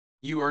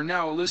You are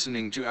now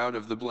listening to Out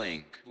of the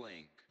Blank.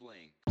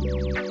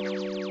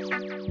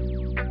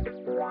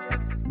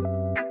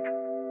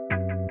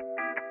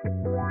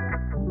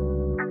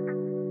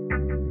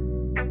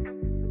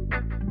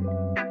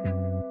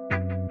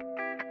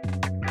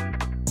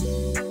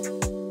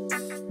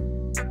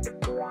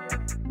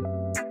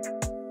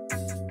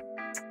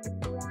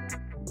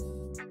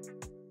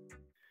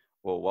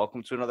 Well,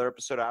 welcome to another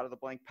episode of Out of the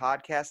Blank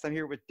podcast. I'm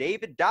here with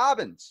David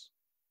Dobbins.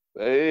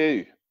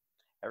 Hey,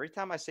 Every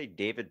time I say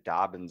David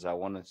Dobbins, I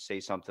want to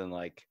say something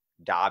like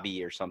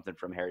Dobby or something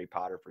from Harry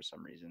Potter for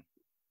some reason.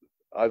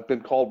 I've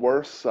been called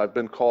worse. I've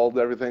been called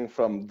everything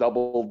from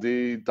Double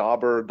D,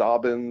 Dauber,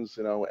 Dobbins,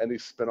 any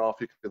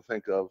spinoff you can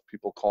think of.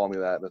 People call me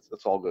that, and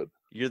it's all good.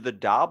 You're the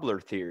Dobler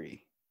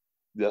theory.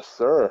 Yes,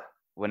 sir.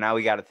 Well, now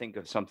we got to think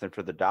of something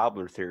for the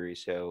Dobler theory,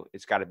 so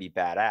it's got to be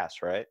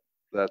badass, right?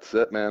 That's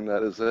it, man.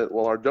 That is it.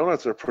 Well, our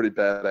donuts are pretty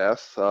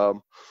badass.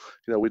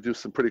 We do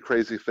some pretty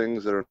crazy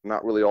things that are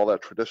not really all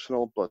that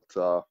traditional, but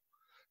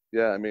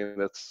yeah, I mean,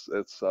 it's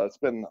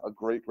been a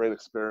great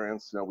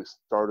experience. We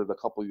started a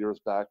couple years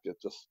back. It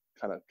just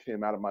kind of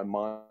came out of my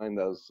mind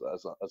as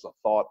a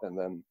thought, and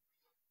then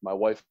my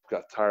wife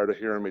got tired of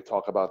hearing me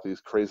talk about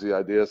these crazy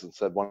ideas and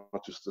said, "Why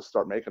don't you just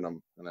start making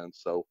them?" And then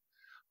so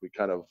we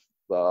kind of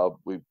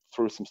we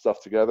threw some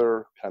stuff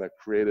together, kind of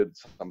created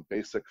some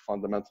basic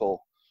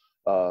fundamental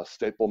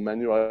staple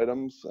menu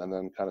items, and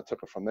then kind of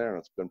took it from there. And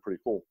it's been pretty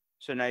cool.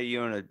 So now you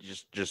own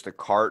just a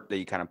cart that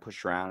you kind of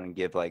push around and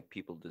give like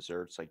people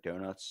desserts like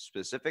donuts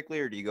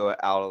specifically, or do you go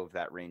out of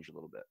that range a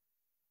little bit?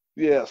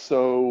 Yeah,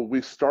 so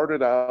we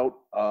started out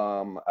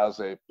as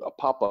a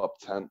pop-up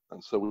tent,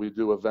 and so we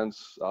do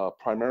events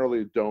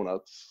primarily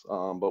donuts,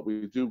 but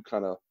we've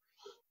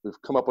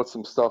come up with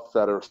some stuff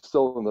that are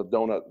still in the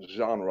donut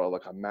genre,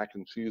 like a mac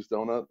and cheese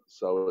donut.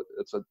 So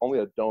it's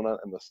only a donut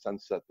in the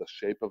sense that the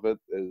shape of it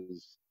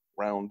is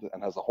round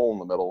and has a hole in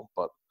the middle,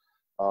 but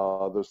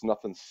there's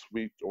nothing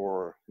sweet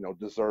or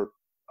dessert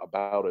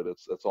about it.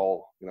 It's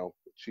all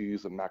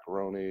cheese and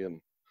macaroni,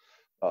 and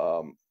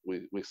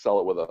we sell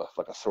it with a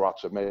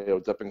sriracha mayo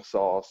dipping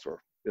sauce,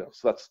 or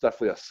so that's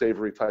definitely a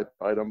savory type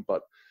item.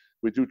 But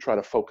we do try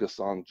to focus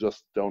on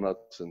just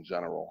donuts in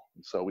general.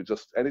 And so we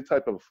just any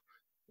type of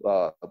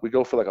we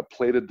go for like a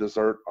plated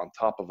dessert on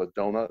top of a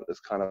donut is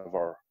kind of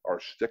our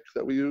shtick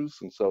that we use.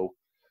 And so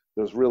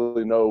there's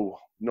really no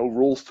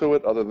rules to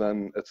it other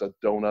than it's a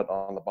donut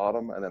on the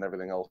bottom, and then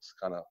everything else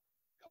kind of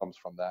comes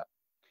from that.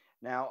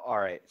 Now, all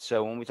right.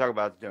 So when we talk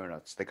about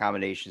donuts, the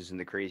combinations and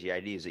the crazy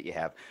ideas that you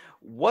have,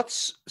 what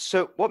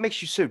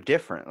makes you so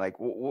different? Like,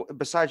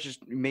 besides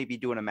just maybe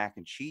doing a mac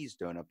and cheese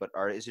donut,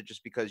 is it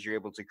just because you're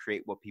able to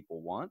create what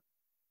people want?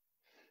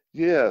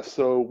 Yeah,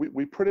 so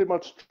we pretty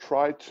much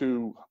try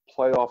to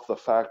play off the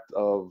fact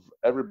of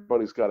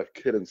everybody's got a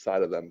kid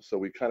inside of them. So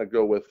we kind of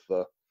go with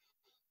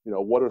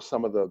what are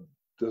some of the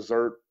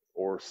dessert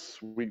or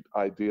sweet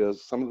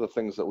ideas, some of the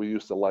things that we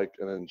used to like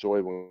and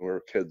enjoy when we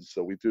were kids.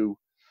 So we do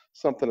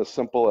something as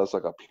simple as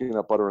like a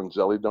peanut butter and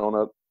jelly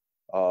donut.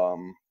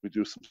 We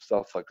do some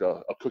stuff like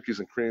a cookies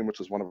and cream, which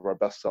is one of our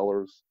best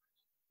sellers.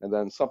 And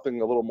then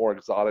something a little more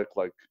exotic,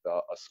 like a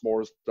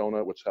s'mores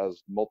donut, which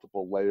has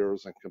multiple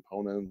layers and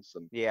components.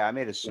 And Yeah, I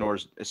made a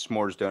s'mores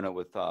donut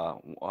with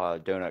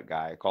donut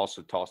guy. I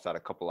also tossed out a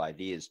couple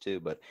ideas too,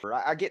 but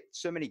I get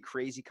so many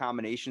crazy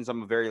combinations.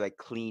 I'm a very like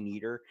clean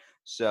eater,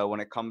 so when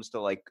it comes to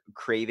like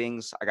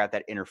cravings, I got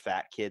that inner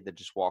fat kid that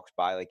just walks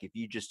by. Like if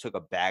you just took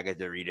a bag of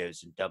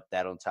Doritos and dumped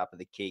that on top of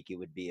the cake, it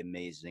would be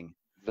amazing.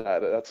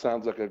 that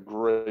sounds like a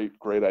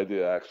great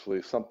idea,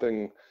 actually.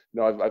 Something,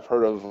 I've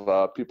heard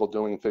of people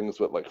doing things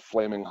with like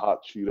flaming hot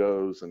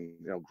Cheetos and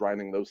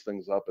grinding those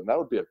things up, and that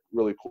would be a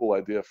really cool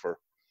idea for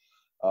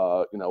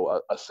a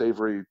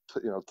savory,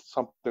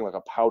 something like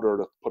a powder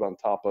to put on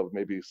top of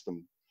maybe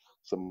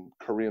some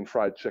Korean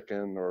fried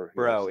chicken, or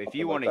Bro, if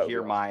you something like want to that.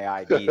 hear my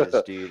ideas,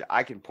 dude,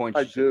 I can point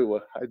I you to do.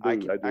 I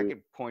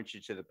could point you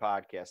to the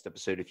podcast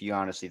episode if you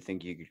honestly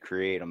think you could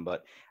create them.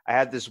 But I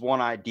had this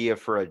one idea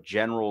for a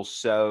General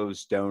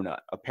Tso's donut.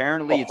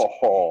 Apparently,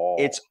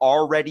 it's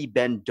already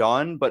been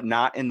done, but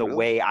not in the Really?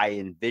 way I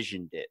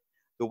envisioned it.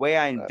 The way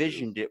I That is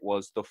envisioned it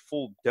was the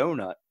full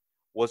donut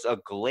was a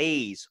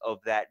glaze of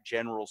that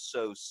General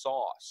Tso's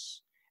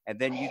sauce, and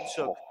then you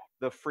took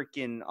the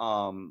freaking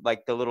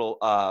like the little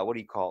what do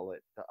you call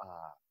it?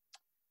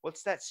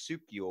 What's that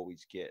soup you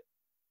always get?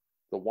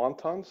 the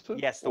wonton soup,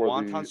 Yes, the or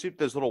wonton soup,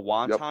 those little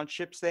yep, wonton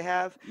chips they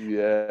have. Take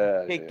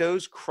yeah.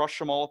 those, crush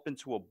them all up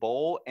into a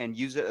bowl, and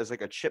use it as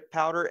like a chip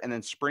powder, and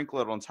then sprinkle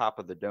it on top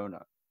of the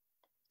donut.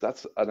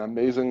 That's an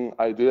amazing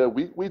idea.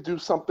 We do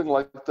something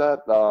like that,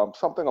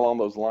 something along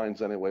those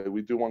lines anyway.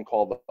 We do one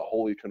called the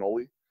Holy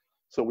Cannoli.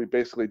 So we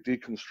basically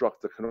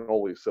deconstruct the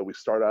cannoli. So we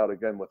start out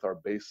again with our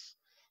base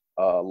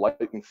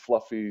light and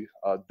fluffy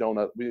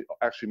donut. We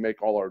actually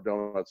make all our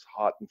donuts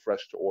hot and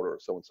fresh to order.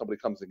 So when somebody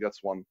comes and gets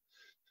one,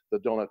 the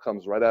donut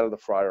comes right out of the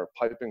fryer,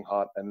 piping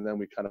hot, and then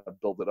we kind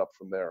of build it up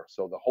from there.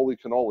 So the Holy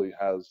Cannoli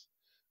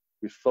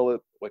we fill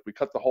it, like we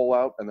cut the hole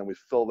out and then we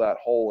fill that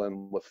hole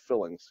in with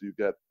filling. So you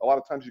get, a lot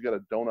of times you get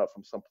a donut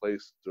from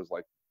someplace, there's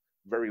like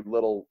very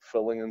little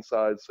filling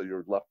inside, so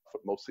you're left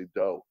with mostly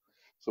dough.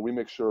 So we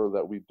make sure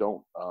that we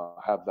don't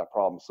have that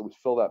problem. So we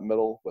fill that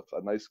middle with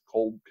a nice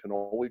cold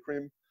cannoli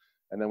cream,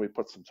 and then we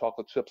put some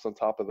chocolate chips on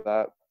top of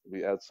that.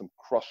 We add some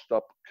crushed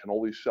up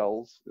cannoli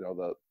shells,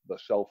 the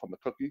shell from the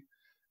cookie,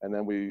 and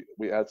then we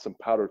add some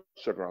powdered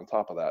sugar on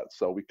top of that.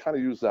 So we kind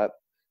of use that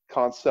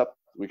concept.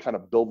 We kind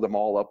of build them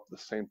all up the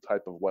same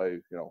type of way,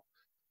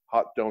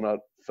 hot donut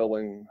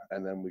filling,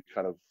 and then we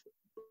kind of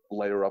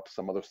layer up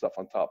some other stuff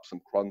on top,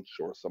 some crunch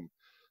or some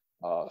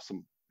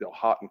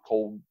hot and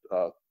cold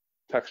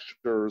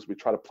textures. We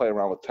try to play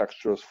around with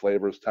textures,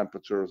 flavors,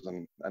 temperatures,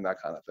 and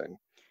that kind of thing.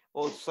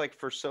 Well, it's like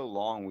for so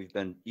long we've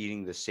been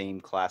eating the same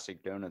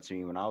classic donuts. I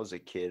mean, when I was a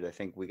kid, I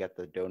think we got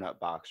the donut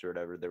box or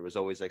whatever. There was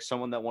always like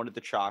someone that wanted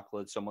the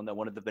chocolate, someone that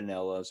wanted the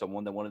vanilla,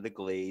 someone that wanted the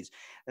glaze,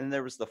 and then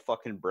there was the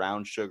fucking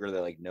brown sugar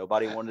that like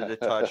nobody wanted to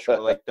touch, or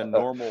like the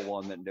normal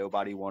one that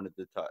nobody wanted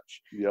to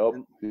touch. Yep.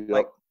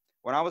 Like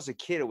when I was a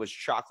kid, it was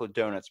chocolate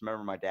donuts. I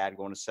remember my dad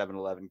going to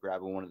 7-Eleven,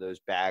 grabbing one of those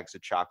bags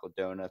of chocolate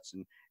donuts,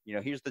 and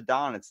here's the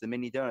donuts, the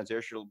mini donuts.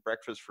 There's your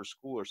breakfast for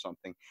school or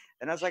something.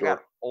 And as I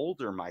got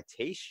older, my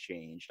taste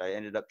changed. I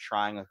ended up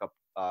trying like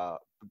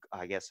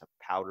I guess a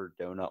powdered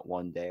donut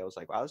one day. I was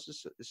like, wow, this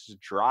is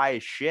dry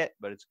as shit,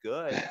 but it's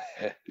good.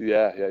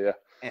 Yeah.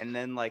 And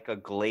then like a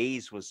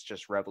glaze was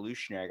just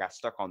revolutionary. I got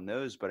stuck on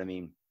those, but I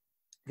mean,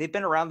 they've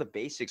been around the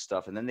basic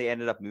stuff, and then they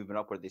ended up moving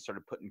up where they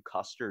started putting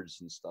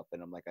custards and stuff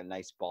in them, like a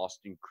nice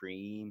Boston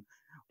cream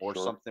or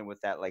something with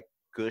that like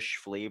gush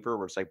flavor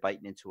where it's like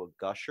biting into a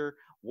gusher.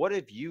 What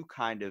have you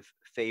kind of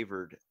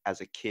favored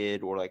as a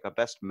kid, or like a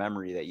best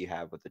memory that you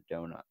have with a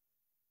donut?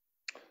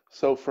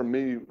 So for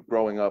me,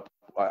 growing up,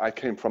 I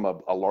came from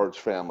a large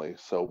family.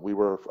 So we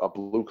were a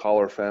blue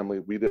collar family.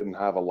 We didn't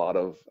have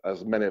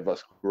as many of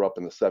us grew up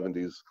in the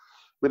 70s.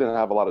 We didn't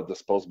have a lot of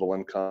disposable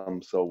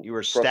income. So you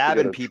were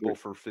stabbing people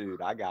for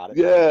food. I got it.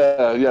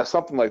 Yeah,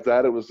 something like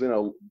that. It was,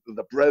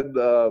 the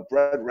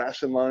bread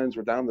ration lines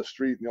were down the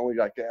street, and you only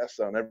got gas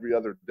on every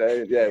other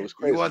day. Yeah, it was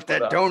crazy. You want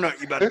that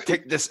donut? You better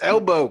take this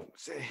elbow.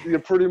 Yeah,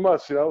 pretty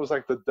much. It was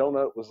like the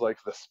donut was like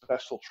the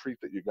special treat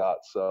that you got.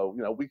 So,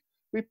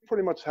 we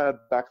pretty much had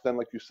back then,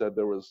 like you said,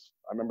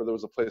 I remember there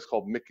was a place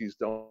called Mickey's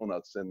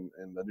Donuts in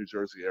the New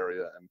Jersey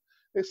area, and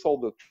they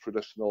sold the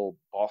traditional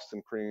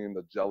Boston cream,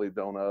 the jelly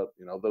donut,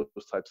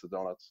 those types of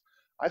donuts.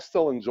 I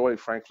still enjoy,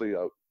 frankly,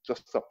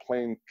 just a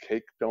plain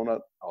cake donut.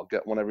 I'll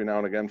get one every now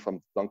and again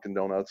from Dunkin'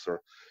 Donuts,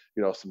 or,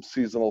 some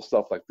seasonal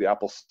stuff like the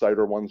apple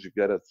cider ones you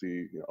get at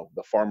the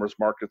farmers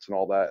markets and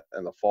all that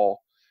in the fall.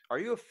 Are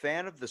you a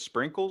fan of the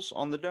sprinkles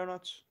on the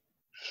donuts?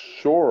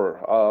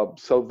 Sure.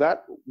 So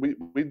that we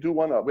do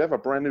we have a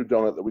brand new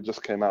donut that we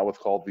just came out with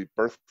called the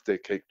birthday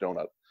cake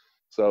donut.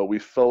 So we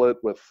fill it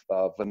with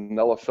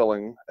vanilla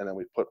filling, and then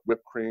we put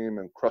whipped cream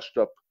and crushed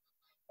up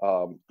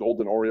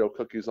golden Oreo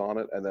cookies on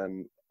it, and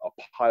then a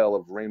pile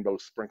of rainbow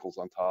sprinkles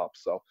on top.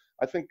 So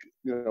I think,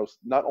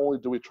 not only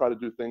do we try to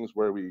do things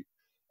where we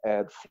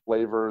add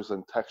flavors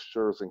and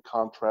textures and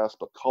contrast,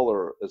 but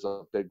color is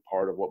a big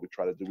part of what we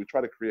try to do. We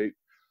try to create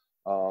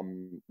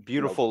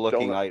beautiful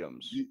looking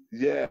items.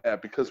 Yeah,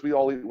 because we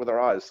all eat with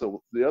our eyes.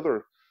 So the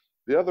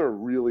other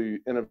really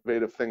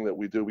innovative thing that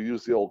we do, we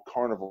use the old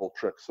carnival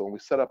trick. So when we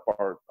set up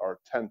our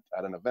tent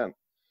at an event,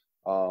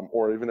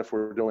 or even if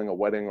we're doing a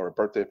wedding or a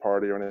birthday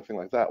party or anything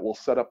like that, we'll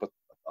set up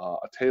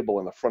a table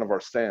in the front of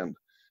our stand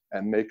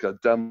and make a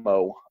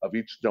demo of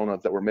each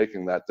donut that we're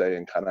making that day,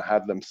 and kind of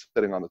have them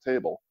sitting on the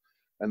table.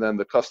 And then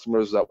the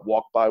customers that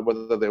walk by,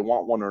 whether they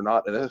want one or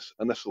not,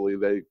 initially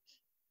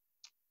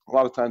a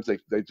lot of times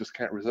they just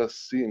can't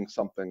resist seeing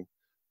something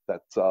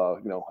that,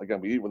 again,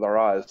 we eat with our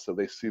eyes. So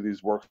they see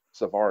these works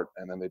of art,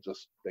 and then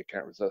they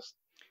can't resist.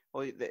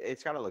 Well,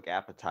 it's got to look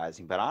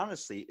appetizing, but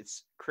honestly,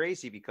 it's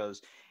crazy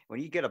because when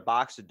you get a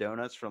box of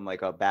donuts from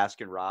like a not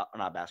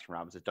Baskin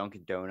Robbins, a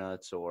Dunkin'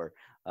 Donuts, or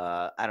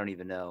I don't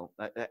even know,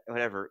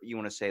 whatever you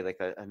want to say, like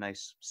a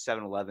nice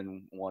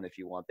 7-Eleven one if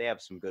you want. They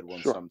have some good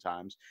ones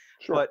sometimes.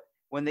 Sure. But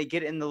when they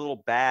get in the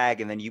little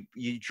bag and then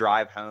you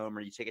drive home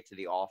or you take it to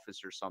the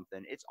office or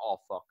something, it's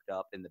all fucked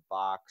up in the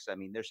box. I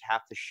mean, there's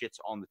half the shit's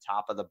on the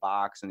top of the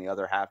box and the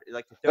other half,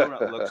 like the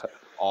donut looks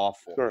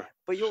awful,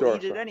 but you'll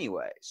eat it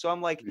anyway. So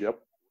I'm like,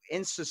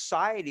 in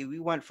society, we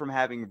went from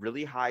having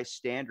really high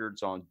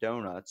standards on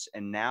donuts,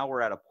 and now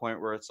we're at a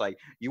point where it's like,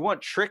 you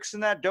want tricks in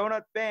that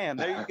donut? Bam,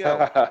 there you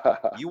go.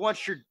 You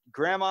want your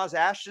grandma's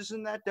ashes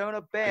in that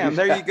donut? Bam,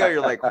 there you go.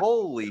 You're like,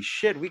 holy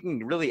shit, we can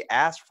really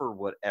ask for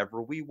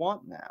whatever we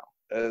want now.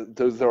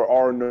 There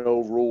are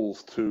no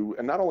rules to,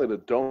 and not only the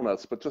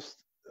donuts, but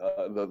just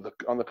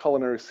on the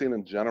culinary scene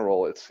in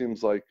general. It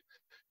seems like,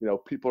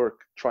 people are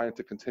trying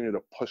to continue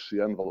to push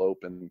the envelope,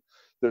 and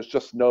there's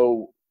just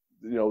no,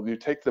 you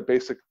take the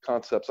basic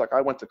concepts. Like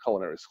I went to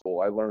culinary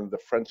school. I learned the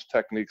French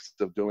techniques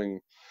of doing,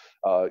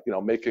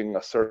 making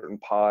a certain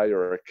pie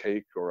or a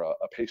cake or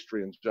a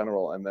pastry in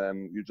general. And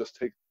then you just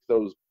take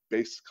those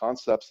base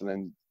concepts, and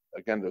then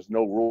again, there's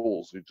no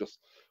rules. You just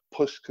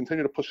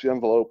continue to push the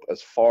envelope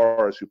as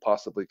far as you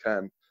possibly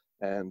can.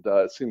 And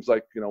it seems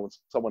like, when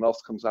someone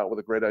else comes out with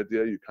a great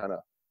idea, you kind of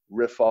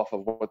riff off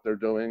of what they're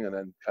doing and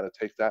then kind of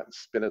take that and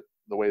spin it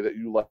the way that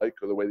you like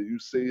or the way that you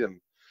see. And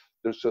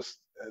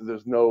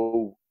there's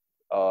no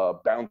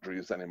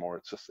boundaries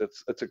anymore.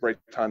 It's a great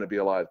time to be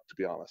alive, to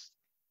be honest.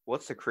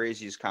 What's the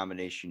craziest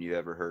combination you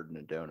ever heard in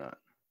a donut?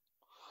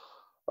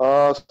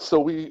 So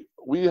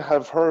we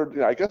have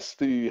heard, I guess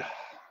the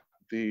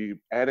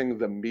adding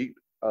the meat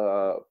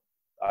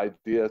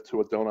idea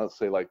to a donut,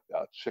 say like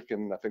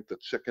chicken. I think the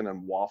chicken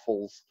and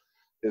waffles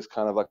is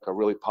kind of like a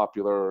really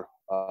popular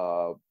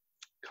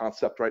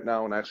concept right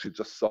now. And I actually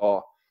just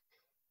saw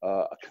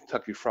a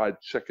Kentucky Fried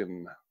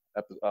Chicken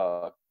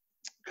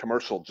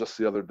commercial just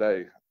the other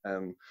day.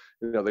 And,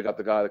 they got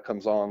the guy that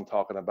comes on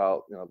talking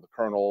about, the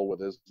Colonel with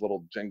his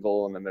little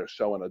jingle, and then they're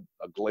showing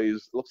a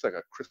glazed, it looks like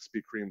a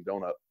Krispy Kreme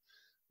donut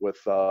with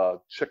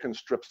chicken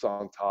strips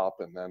on top.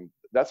 And then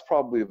that's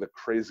probably the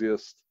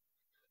craziest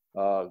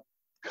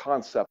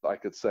concept I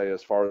could say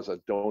as far as a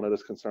donut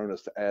is concerned,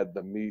 is to add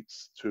the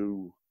meats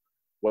to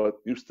what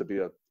used to be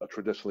a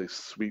traditionally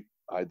sweet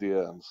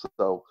idea. And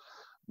so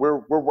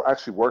we're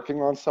actually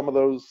working on some of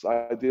those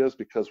ideas,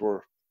 because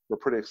we're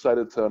pretty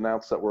excited to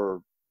announce that we're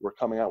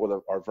coming out with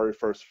our very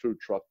first food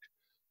truck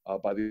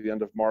by the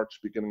end of March,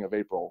 beginning of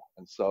April.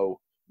 And so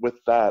with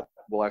that,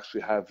 we'll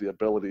actually have the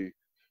ability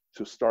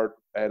to start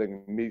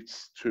adding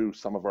meats to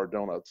some of our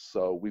donuts.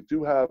 So we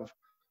do have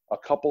a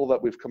couple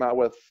that we've come out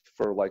with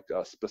for like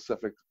a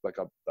specific, like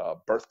a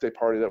birthday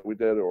party that we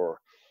did, or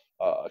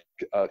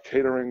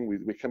catering.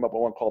 We came up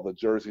with one called the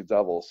Jersey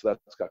Devil. So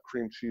that's got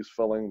cream cheese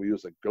filling. We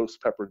use a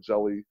ghost pepper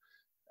jelly,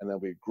 and then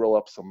we grill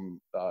up some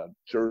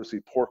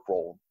Jersey pork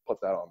roll, put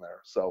that on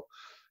there. So,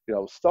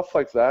 stuff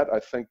like that, I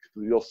think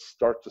you'll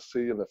start to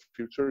see in the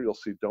future. You'll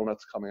see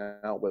donuts coming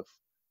out with,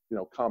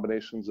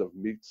 combinations of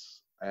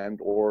meats and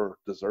or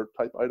dessert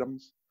type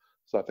items.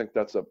 So I think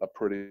that's a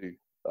pretty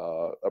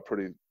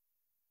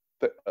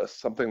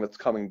something that's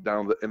coming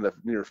down in the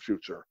near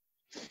future.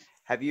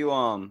 Have you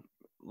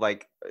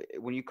like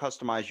when you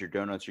customize your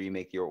donuts or you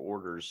make your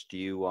orders, do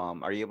you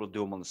are you able to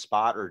do them on the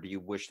spot, or do you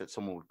wish that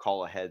someone would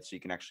call ahead so you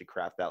can actually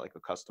craft out like a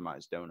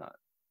customized donut?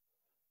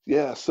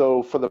 Yeah,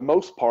 so for the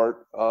most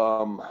part,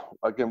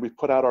 again, we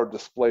put out our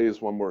displays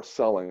when we're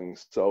selling.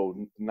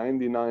 So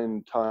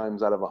 99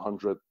 times out of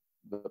 100,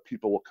 the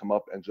people will come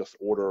up and just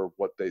order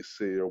what they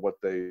see or what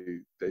they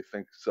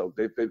think. So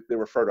they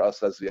refer to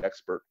us as the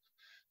expert.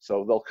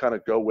 So they'll kind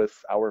of go with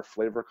our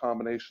flavor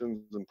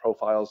combinations and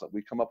profiles that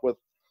we come up with.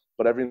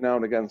 But every now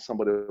and again,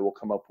 somebody will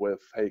come up with,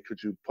 hey,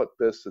 could you put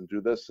this and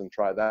do this and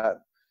try that?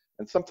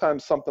 And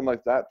sometimes something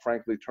like that,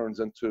 frankly,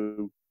 turns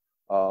into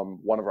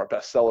one of our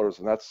best sellers.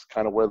 And that's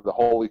kind of where the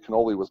Holy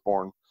Cannoli was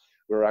born.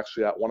 We were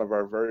actually at one of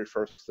our very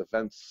first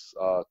events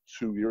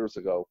 2 years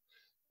ago.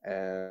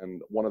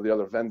 And one of the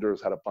other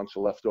vendors had a bunch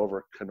of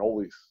leftover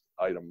cannoli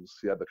items.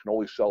 He had the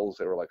cannoli shells.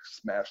 They were like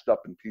smashed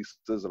up in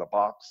pieces in a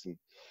box. And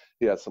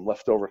he had some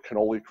leftover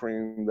cannoli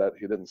cream that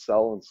he didn't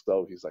sell. And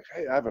so he's like,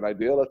 hey, I have an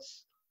idea.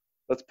 Let's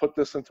put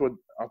this onto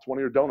one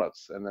of your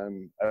donuts. And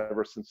then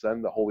ever since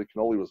then, the Holy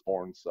Cannoli was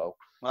born. So,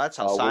 well, that's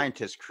how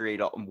scientists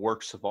create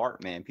works of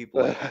art, man.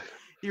 People like,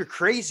 you're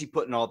crazy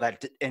putting all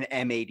that in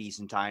M80s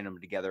and tying them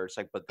together. It's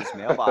like, but this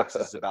mailbox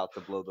is about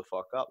to blow the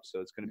fuck up. So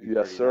it's going to be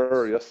yes,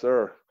 sir. nice. Yes,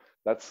 sir.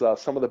 That's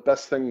some of the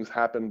best things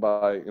happen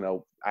by,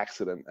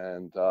 accident.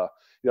 And,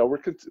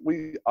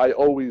 I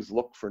always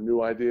look for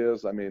new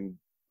ideas. I mean,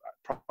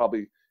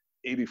 probably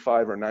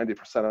 85 or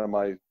 90% of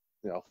my,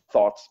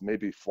 thoughts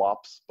maybe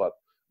flops, but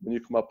when you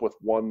come up with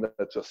one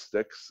that just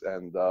sticks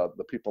and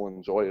the people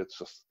enjoy it,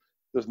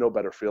 there's no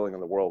better feeling in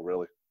the world,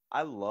 really.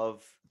 I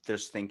love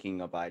just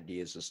thinking of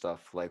ideas and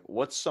stuff. Like,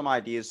 what's some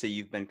ideas that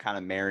you've been kind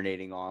of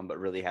marinating on, but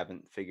really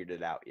haven't figured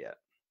it out yet?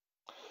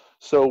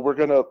 So we're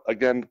going to,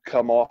 again,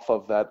 come off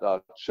of that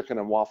chicken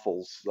and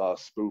waffles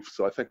spoof.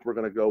 So I think we're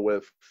going to go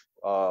with,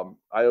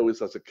 I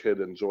always, as a kid,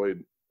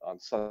 enjoyed on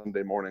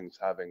Sunday mornings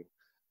having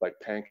like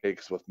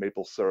pancakes with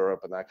maple syrup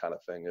and that kind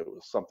of thing. It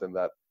was something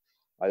that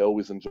I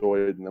always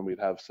enjoyed. And then we'd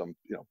have some,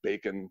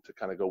 bacon to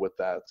kind of go with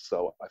that.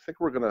 So I think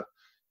we're going to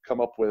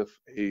come up with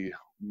a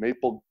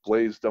maple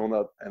glazed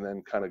donut, and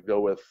then kind of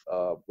go with,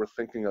 we're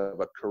thinking of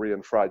a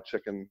Korean fried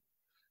chicken,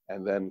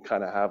 and then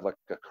kind of have like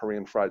a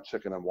Korean fried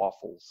chicken and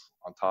waffles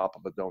on top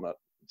of a donut.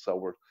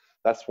 So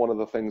that's one of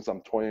the things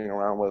I'm toying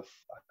around with.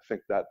 I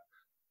think that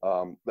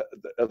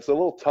it's a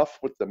little tough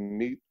with the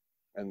meat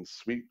and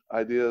sweet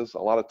ideas. A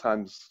lot of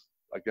times,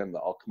 again,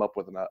 I'll come up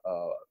with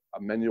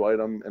a menu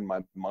item in my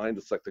mind.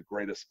 It's like the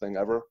greatest thing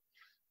ever.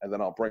 And then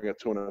I'll bring it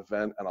to an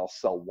event and I'll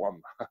sell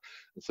one.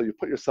 And so you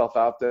put yourself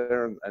out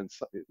there, and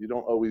you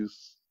don't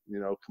always,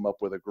 come up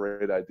with a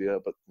great idea,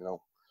 but,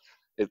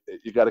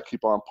 you got to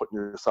keep on putting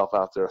yourself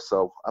out there.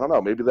 So I don't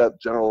know, maybe that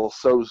General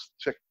Tso's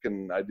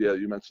chicken idea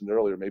you mentioned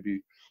earlier,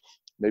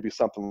 maybe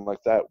something like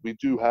that. We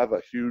do have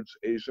a huge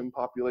Asian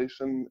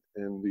population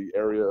in the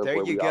area there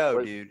where you we go,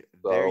 operate. Dude.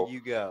 So there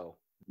you go.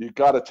 You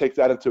got to take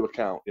that into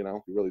account.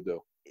 You really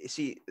do.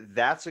 See,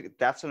 that's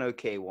an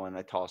okay one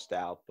I tossed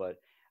out, but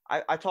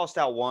I tossed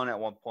out one at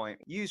one point.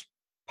 Use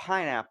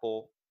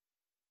pineapple,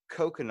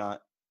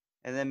 coconut,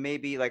 and then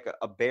maybe like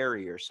a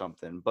berry or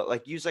something, but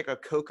like use like a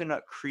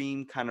coconut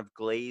cream kind of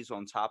glaze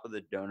on top of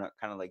the donut,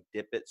 kind of like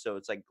dip it so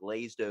it's like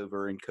glazed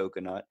over in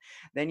coconut.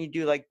 Then you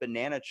do like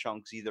banana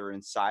chunks either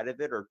inside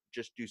of it or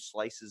just do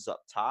slices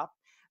up top.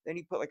 Then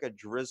you put like a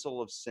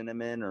drizzle of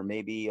cinnamon or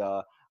maybe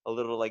a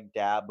little like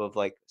dab of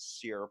like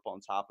syrup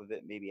on top of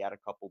it. Maybe add a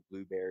couple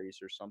blueberries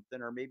or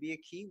something, or maybe a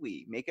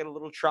kiwi. Make it a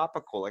little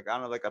tropical, like I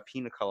don't know, like a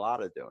pina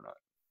colada donut.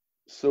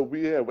 So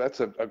yeah, that's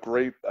a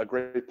great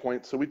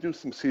point. So we do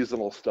some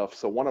seasonal stuff.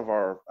 So one of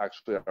our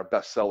actually our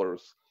best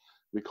sellers,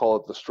 we call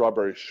it the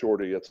strawberry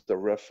shorty. It's the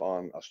riff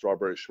on a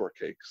strawberry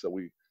shortcake. So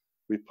we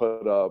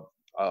put a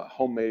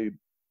homemade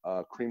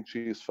cream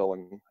cheese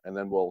filling, and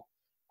then we'll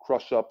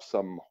crush up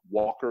some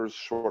Walker's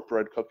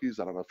shortbread cookies.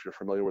 I don't know if you're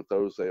familiar with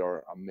those. They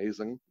are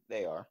amazing.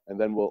 They are. And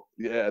then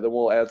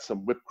we'll add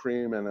some whipped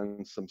cream and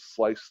then some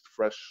sliced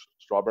fresh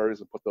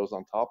strawberries and put those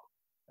on top.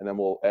 And then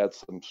we'll add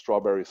some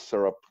strawberry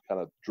syrup, kind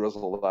of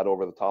drizzle that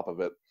over the top of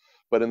it.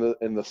 But in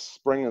the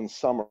spring and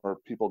summer,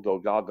 people go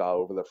gaga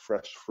over the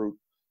fresh fruit.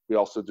 We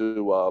also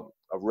do a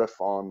riff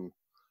on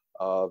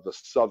the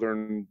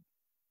southern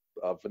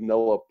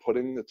vanilla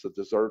pudding. It's a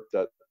dessert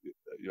that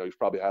you've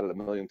probably had it a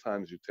million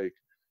times. You take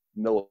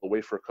vanilla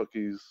wafer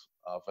cookies,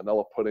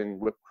 vanilla pudding,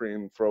 whipped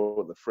cream, throw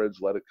it in the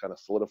fridge, let it kind of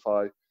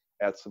solidify.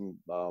 Add some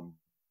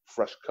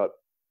fresh cut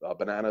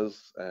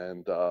bananas,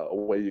 and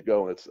away you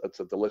go. And it's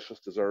a delicious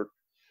dessert.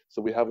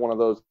 So we have one of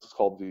those. It's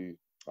called the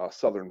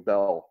Southern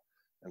Belle.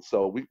 And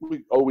so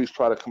we always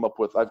try to come up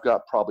with, I've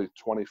got probably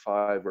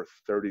 25 or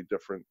 30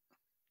 different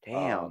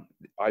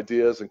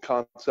ideas and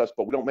concepts,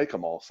 but we don't make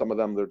them all. Some of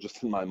them, they're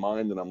just in my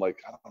mind, and I'm like,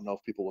 I don't know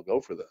if people will go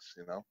for this,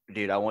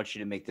 Dude, I want you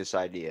to make this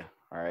idea.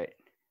 All right.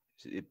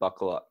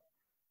 Buckle up.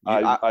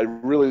 I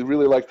really,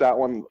 really like that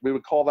one. We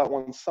would call that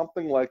one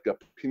something like a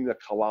pina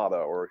colada,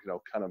 or,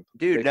 kind of.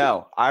 Dude,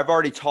 no, I've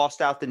already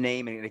tossed out the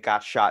name and it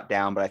got shot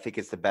down, but I think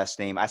it's the best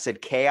name. I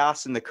said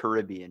Chaos in the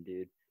Caribbean,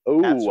 dude.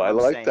 Oh, I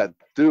like that,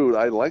 dude.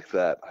 I like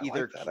that.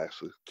 Either like that,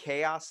 actually.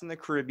 Chaos in the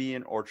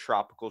Caribbean or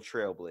Tropical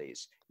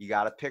Trailblaze. You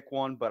got to pick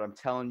one, but I'm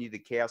telling you, the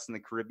Chaos in the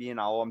Caribbean,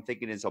 all I'm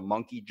thinking is a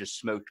monkey just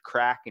smoked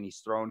crack and he's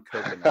throwing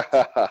coconuts.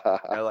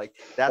 Like,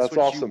 that's what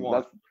awesome. You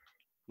want.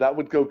 That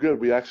would go good.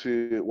 We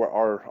actually,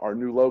 our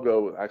new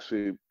logo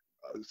actually,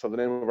 so the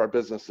name of our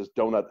business is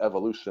Doughnut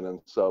Evolution. And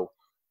so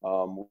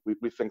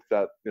we think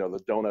that, the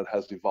donut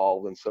has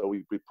evolved. And so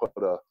we put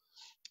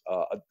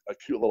a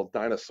cute little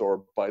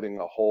dinosaur biting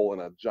a hole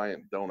in a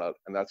giant donut.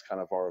 And that's kind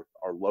of our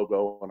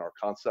logo and our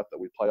concept that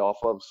we play off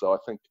of. So I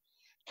think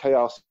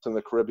Chaos in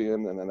the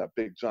Caribbean and then that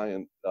big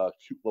giant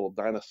cute little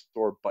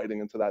dinosaur biting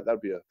into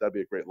that'd be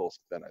a great little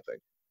spin, I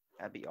think.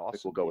 That'd be awesome. I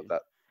think we'll go with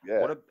that.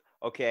 Yeah.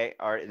 Okay,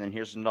 all right, and then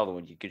here's another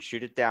one. You can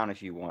shoot it down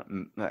if you want.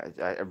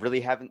 I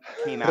really haven't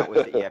came out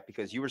with it yet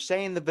because you were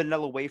saying the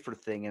vanilla wafer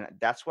thing, and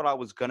that's what I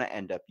was going to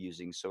end up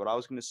using. So what I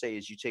was going to say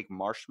is you take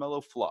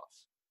marshmallow fluff.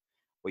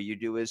 What you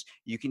do is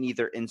you can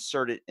either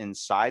insert it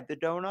inside the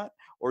donut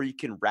or you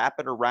can wrap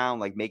it around,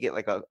 like make it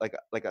like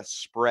a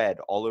spread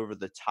all over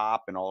the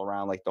top and all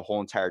around like the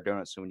whole entire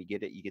donut. So when you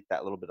get it, you get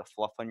that little bit of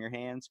fluff on your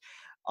hands.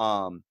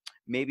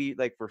 Maybe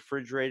like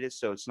refrigerate it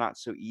so it's not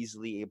so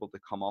easily able to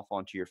come off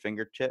onto your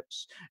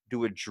fingertips.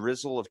 Do a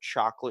drizzle of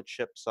chocolate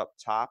chips up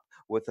top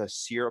with a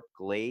syrup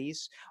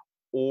glaze,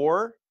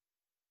 or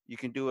you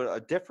can do it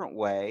a different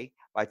way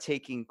by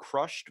taking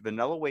crushed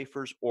vanilla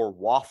wafers or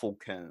waffle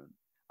cone.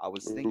 I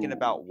was thinking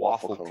about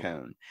waffle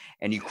cone,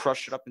 and you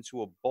crush it up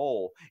into a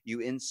bowl. You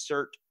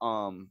insert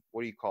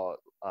what do you call it?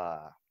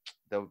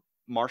 The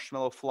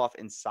marshmallow fluff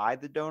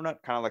inside the donut,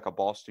 kind of like a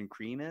Boston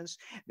cream is.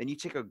 Then you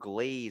take a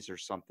glaze or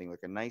something,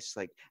 like a nice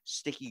like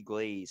sticky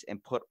glaze,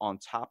 and put on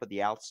top of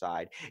the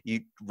outside.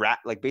 You wrap,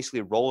 like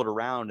basically roll it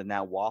around in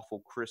that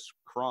waffle crisp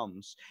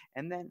crumbs,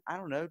 and then I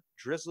don't know,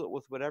 drizzle it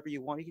with whatever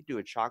you want. You could do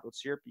a chocolate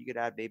syrup. You could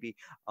add maybe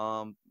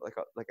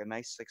like a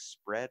nice like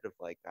spread of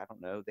like, I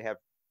don't know, they have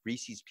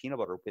Reese's peanut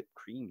butter whipped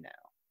cream now.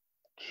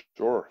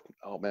 Sure.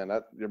 Oh man,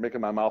 you're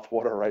making my mouth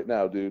water right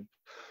now, dude.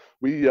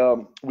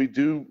 We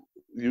do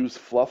use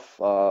fluff.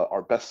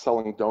 Our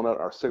best-selling donut,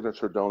 our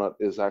signature donut,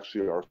 is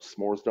actually our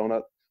s'mores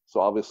donut. So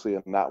obviously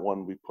in that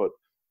one we put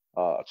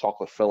a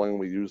chocolate filling.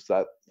 We use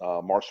that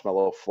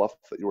marshmallow fluff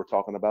that you were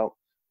talking about.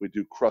 We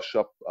do crush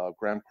up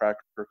graham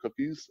cracker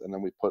cookies, and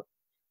then we put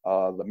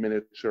the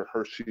miniature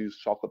Hershey's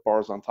chocolate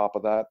bars on top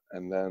of that,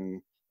 and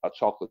then a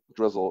chocolate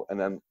drizzle. And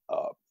then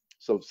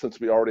so since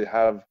we already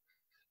have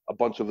a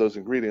bunch of those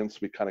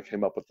ingredients, we kind of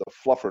came up with the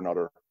fluffer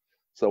nutter.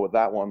 So with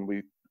that one,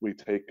 we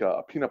take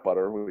peanut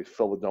butter, we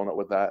fill the donut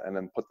with that, and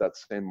then put that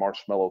same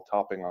marshmallow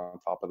topping on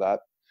top of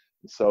that.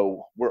 And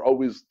so we're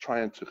always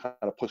trying to kind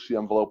of push the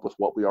envelope with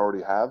what we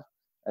already have,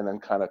 and then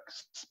kind of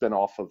spin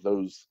off of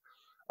those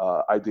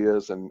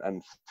ideas and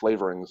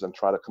flavorings and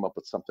try to come up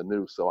with something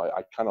new. So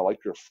I kind of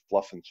like your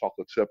fluff and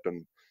chocolate chip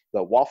and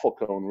the waffle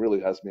cone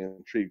really has me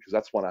intrigued because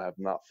that's one I have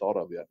not thought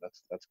of yet.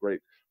 That's great.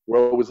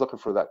 We're always looking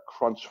for that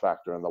crunch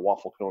factor, and the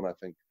waffle cone, I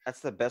think. That's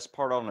the best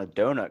part on a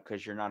donut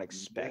because you're not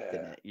expecting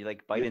Yeah, it. You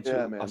like bite yeah,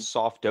 into a man.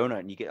 soft donut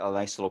and you get a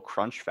nice little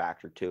crunch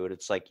factor to it.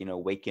 It's like,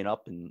 waking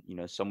up and,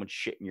 someone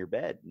shit in your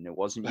bed and it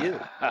wasn't you.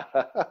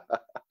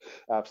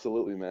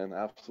 Absolutely, man.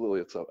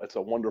 Absolutely. It's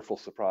a wonderful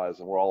surprise,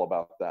 and we're all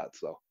about that.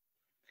 So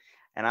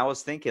And I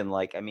was thinking,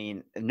 like, I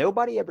mean,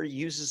 nobody ever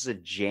uses a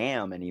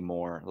jam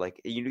anymore.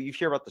 Like, you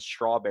hear about the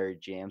strawberry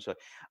jam. So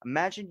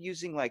imagine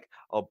using like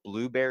a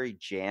blueberry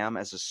jam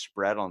as a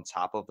spread on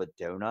top of a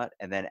donut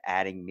and then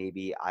adding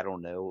maybe, I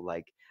don't know,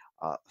 like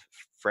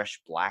fresh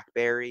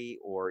blackberry,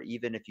 or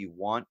even if you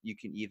want, you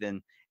can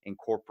even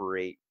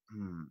incorporate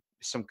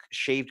some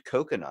shaved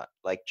coconut.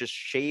 Like, just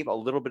shave a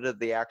little bit of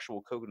the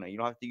actual coconut. You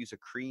don't have to use a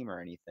cream or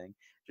anything.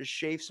 Just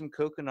shave some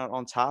coconut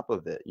on top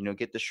of it.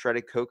 Get the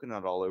shredded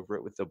coconut all over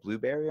it with the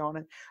blueberry on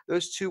it.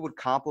 Those two would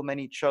complement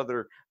each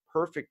other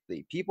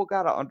perfectly. People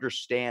got to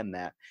understand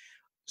that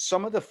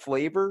some of the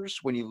flavors,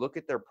 when you look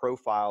at their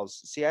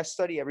profiles, see, I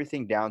study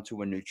everything down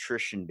to a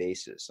nutrition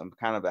basis. I'm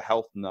kind of a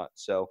health nut.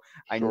 So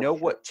I sure, know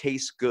sure. what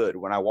tastes good.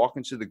 When I walk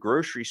into the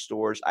grocery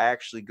stores, I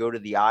actually go to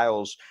the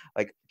aisles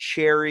like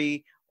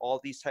cherry, all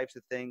these types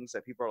of things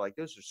that people are like,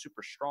 those are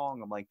super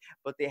strong. I'm like,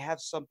 but they have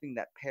something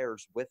that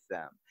pairs with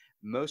them.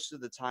 Most of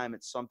the time,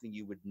 it's something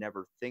you would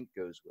never think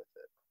goes with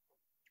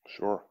it.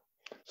 Sure.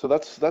 So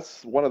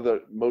that's one of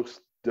the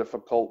most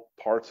difficult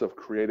parts of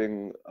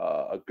creating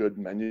a good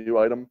menu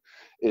item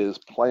is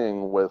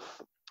playing with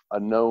a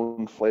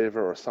known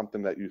flavor or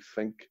something that you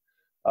think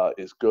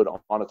is good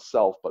on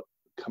itself, but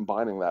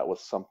combining that with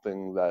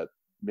something that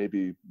may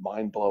be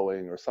mind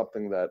blowing or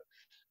something that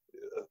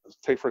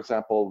take for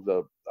example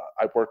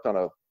I worked on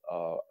a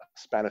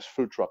Spanish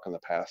food truck in the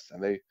past,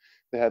 and they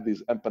had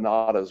these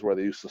empanadas where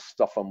they used to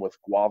stuff them with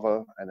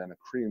guava and then a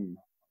cream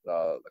like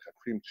a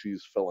cream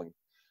cheese filling.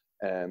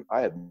 And I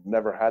had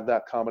never had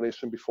that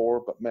combination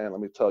before, but man,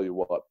 let me tell you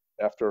what,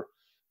 after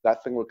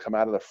that thing would come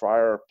out of the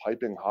fryer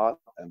piping hot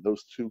and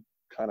those two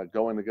kind of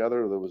going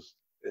together, it was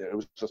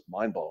just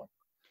mind blowing.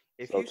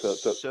 If So you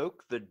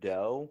soak the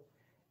dough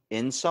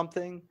in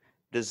something,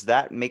 does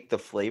that make the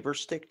flavor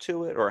stick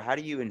to it, or how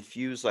do you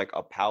infuse like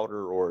a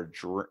powder or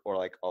or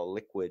like a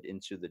liquid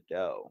into the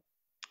dough?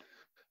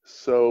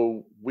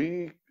 so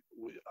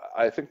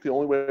I think the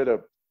only way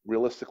to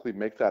realistically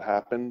make that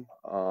happen,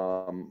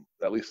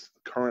 at least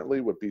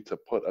currently, would be to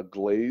put a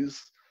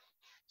glaze.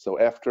 So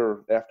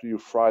after you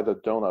fry the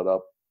donut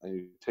up and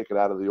you take it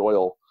out of the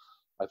oil,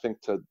 I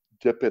think to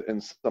dip it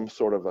in some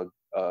sort of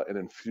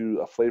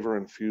a flavor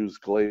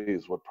infused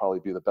glaze would probably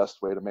be the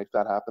best way to make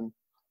that happen.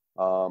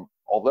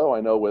 Although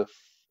I know with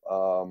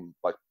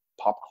like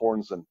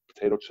popcorns and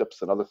potato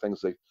chips and other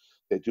things,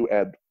 they do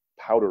add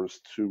powders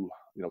to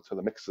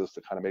the mixes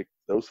to kind of make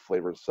those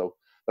flavors. So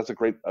that's a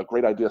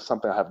great idea.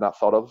 Something I have not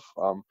thought of,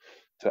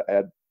 to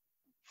add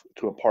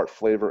to impart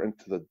flavor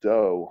into the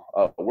dough.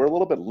 We're a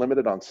little bit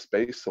limited on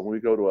space, so when we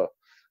go to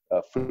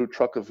a food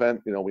truck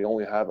event, we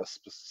only have a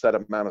set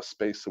amount of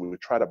space, so we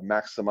would try to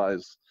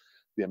maximize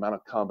the amount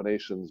of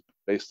combinations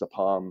based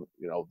upon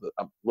the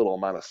little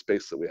amount of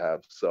space that we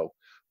have. So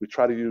we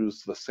try to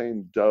use the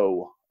same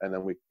dough, and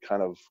then we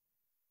kind of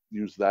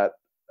use that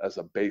as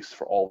a base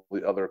for all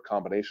the other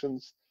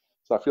combinations.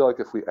 So I feel like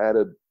if we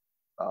added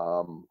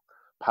um,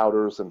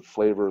 powders and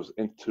flavors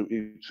into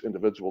each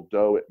individual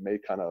dough, it may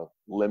kind of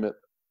limit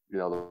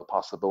the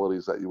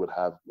possibilities that you would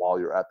have while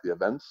you're at the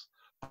events.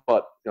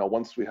 But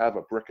once we have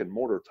a brick and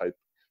mortar type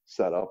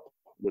setup,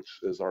 which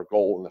is our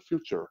goal in the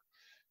future,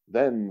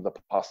 then the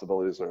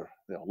possibilities are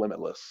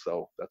limitless.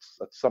 So that's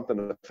something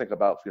to think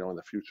about in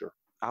the future.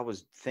 I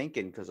was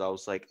thinking because I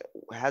was like,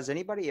 has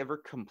anybody ever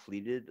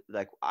completed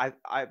like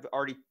I've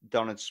already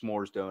done a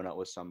s'mores donut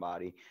with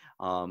somebody.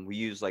 We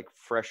use like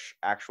fresh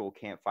actual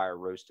campfire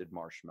roasted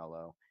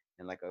marshmallow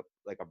and like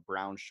a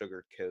brown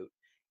sugar coat.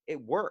 It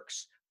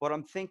works, but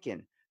I'm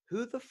thinking,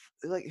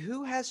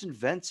 who has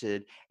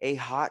invented a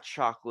hot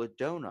chocolate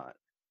donut?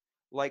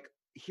 Like,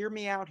 hear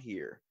me out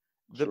here.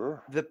 The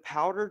Sure. the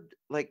powdered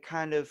like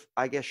kind of,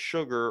 I guess,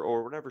 sugar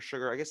or whatever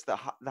sugar, I guess the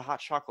hot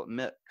chocolate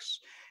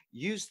mix.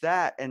 Use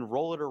that and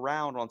roll it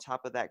around on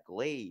top of that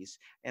glaze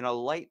and a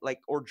light like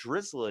or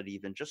drizzle it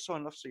even just so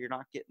enough so you're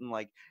not getting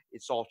like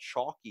it's all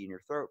chalky in your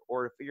throat.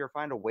 Or if you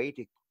find a way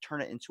to turn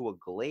it into a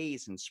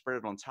glaze and spread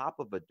it on top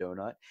of a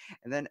donut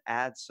and then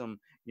add some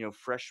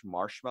fresh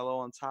marshmallow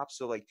on top.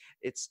 So like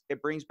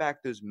it brings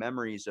back those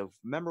memories of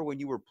remember when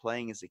you were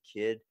playing as a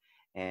kid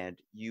and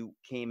you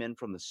came in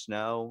from the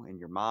snow and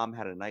your mom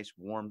had a nice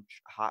warm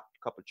hot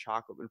cup of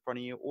chocolate in front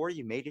of you, or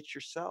you made it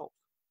yourself.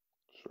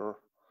 Sure.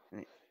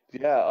 And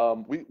Yeah,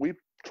 we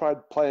tried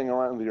playing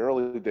around in the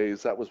early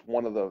days. That was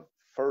one of the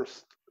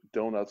first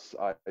donuts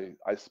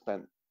I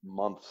spent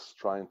months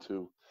trying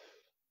to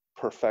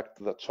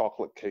perfect the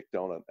chocolate cake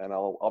donut. And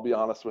I'll be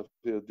honest with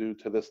you, dude,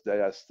 to this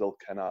day I still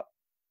cannot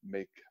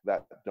make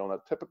that donut.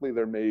 Typically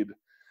they're made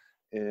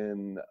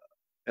in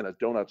a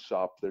donut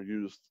shop. They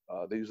use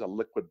a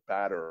liquid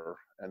batter,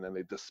 and then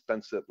they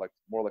dispense it like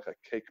more like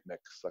a cake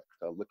mix, like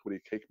a liquidy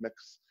cake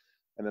mix.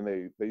 and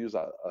then they use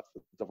a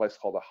device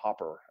called a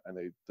hopper, and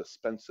they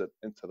dispense it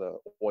into the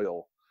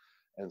oil.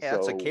 And Yeah,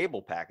 that's a so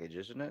cable package,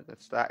 isn't it?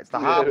 It's the yeah,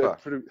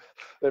 hopper.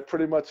 it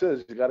pretty much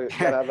is. You gotta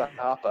have the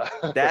hopper.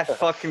 That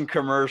fucking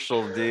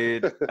commercial,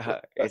 dude.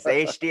 It's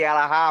HD a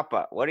la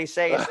hopper. What do you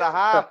say? It's the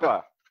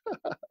hopper.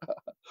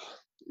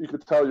 You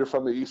could tell you're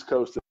from the East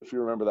Coast if you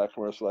remember that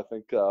commercial. I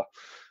think,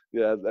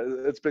 yeah,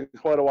 it's been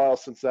quite a while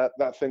since that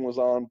thing was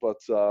on, but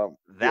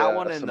that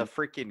one and the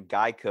freaking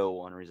Geico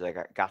one where he's like,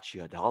 I got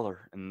you $1.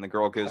 And the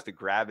girl goes to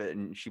grab it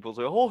and she pulls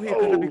like, oh, you're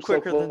going to be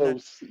quicker than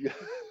that. Yeah.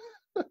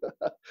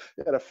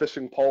 He had a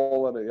fishing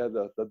pole and he had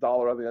the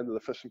dollar on the end of the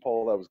fishing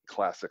pole. That was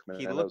classic, man.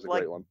 He That looked was a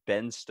like great one.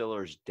 Ben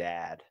Stiller's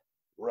dad.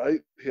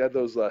 Right? He had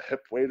those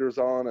hip waders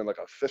on and like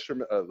a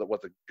fisherman,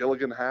 the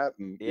Gilligan hat.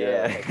 And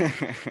yeah.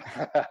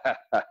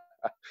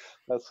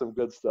 That's some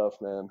good stuff,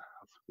 man.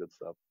 That's good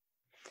stuff.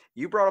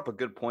 You brought up a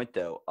good point,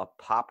 though, a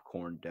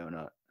popcorn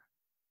donut.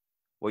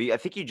 Well, I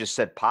think you just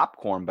said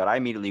popcorn, but I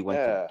immediately went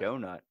to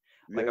donut.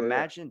 Like,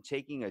 imagine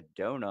taking a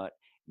donut,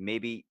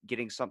 maybe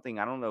getting something,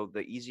 I don't know,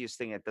 the easiest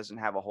thing that doesn't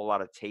have a whole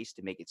lot of taste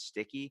to make it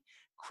sticky,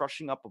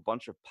 crushing up a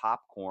bunch of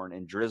popcorn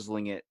and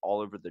drizzling it all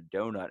over the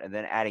donut, and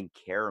then adding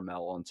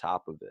caramel on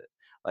top of it.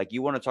 Like,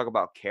 you want to talk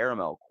about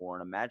caramel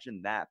corn,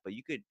 imagine that. But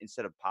you could,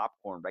 instead of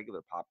popcorn,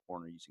 regular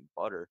popcorn, or using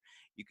butter,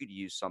 you could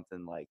use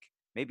something like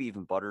maybe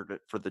even butter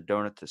for the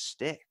donut to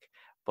stick.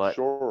 But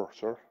sure.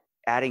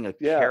 Adding a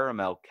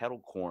caramel kettle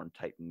corn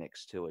type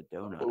mix to a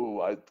donut.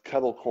 Ooh,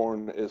 kettle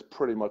corn is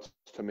pretty much,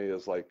 to me,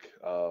 is like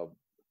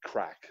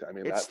crack. I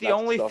mean, it's the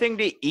only thing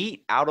to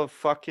eat out of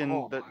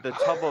fucking the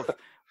tub of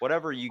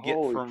whatever you get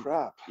from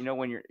crap. You know,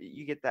 when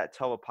you get that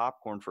tub of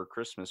popcorn for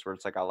Christmas where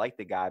it's like, I like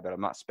the guy, but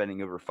I'm not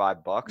spending over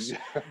 $5.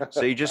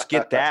 So you just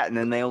get that, and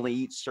then they only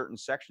eat certain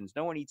sections.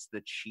 No one eats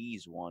the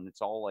cheese one.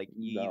 It's all like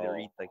either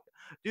eat like,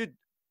 dude.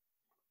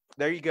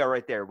 There you go,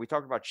 right there. We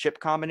talked about chip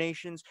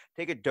combinations.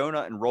 Take a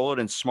donut and roll it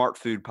in Smart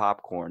Food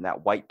popcorn,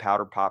 that white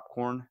powder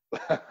popcorn.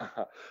 I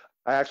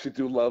actually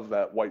do love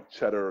that white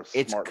cheddar.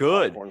 It's Smart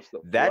good. Popcorn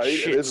stuff, that right?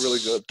 shit It is really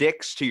good.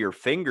 Sticks to your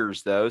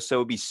fingers, though, so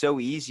it'd be so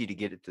easy to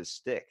get it to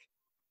stick.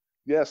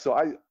 Yeah,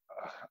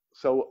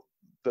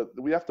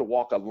 we have to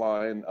walk a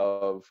line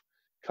of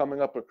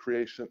coming up with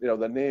creation. You know,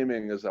 the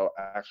naming is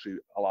actually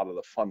a lot of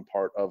the fun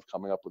part of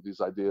coming up with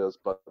these ideas,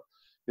 but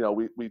you know,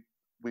 we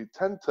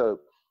tend to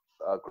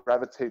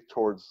gravitate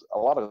towards, a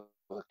lot of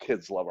the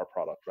kids love our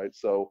product, right?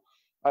 So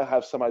I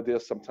have some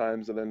ideas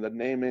sometimes, and then the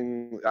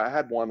naming,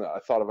 I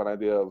thought of an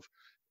idea of,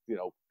 you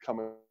know,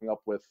 coming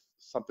up with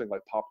something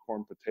like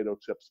popcorn, potato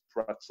chips,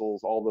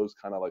 pretzels, all those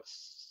kind of like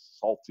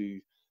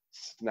salty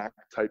snack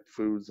type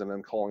foods, and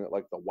then calling it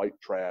like the white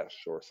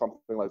trash or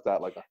something like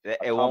that. Like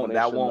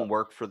that won't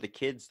work for the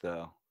kids,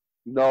 though.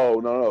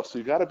 No. So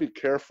you got to be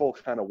careful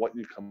kind of what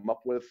you come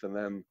up with, and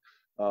then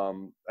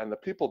and the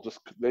people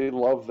they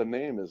love the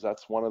name.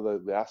 That's one of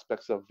the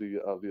aspects of the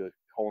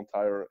whole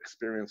entire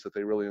experience that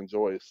they really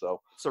enjoy. So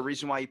it's the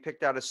reason why you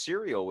picked out a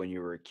cereal when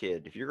you were a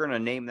kid. If you're going to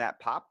name that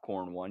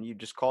popcorn one, you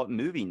just call it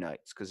Movie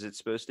Nights, because it's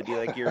supposed to be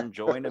like you're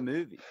enjoying a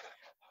movie.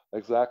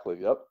 Exactly.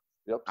 Yep.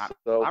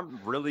 So I'm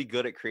really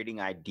good at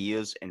creating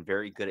ideas and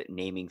very good at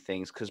naming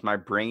things, because my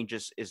brain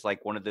just is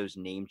like one of those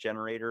name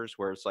generators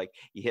where it's like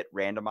you hit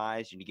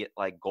randomize and you get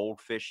like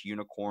Goldfish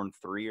Unicorn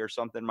 3 or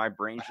something. My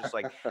brain's just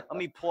like, let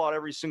me pull out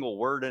every single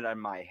word in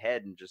my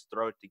head and just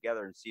throw it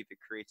together and see if it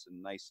creates a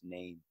nice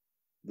name.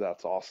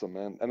 That's awesome,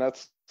 man. And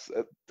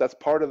that's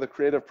part of the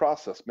creative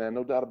process, man.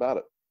 No doubt about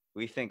it.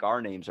 We think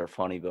our names are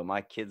funny, but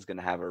my kid's going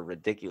to have a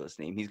ridiculous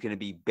name. He's going to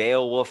be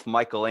Beowulf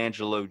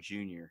Michelangelo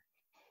Jr.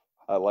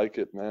 I like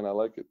it, man. I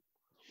like it.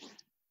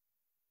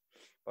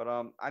 But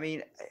I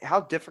mean,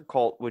 how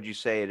difficult would you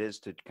say it is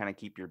to kind of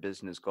keep your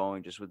business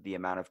going just with the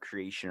amount of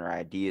creation or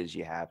ideas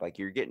you have? Like,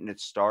 you're getting it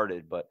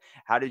started, but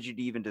how did you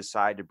even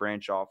decide to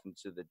branch off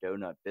into the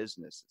donut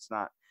business? It's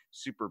not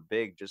super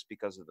big just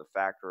because of the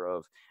factor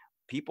of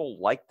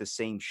people like the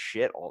same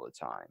shit all the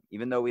time,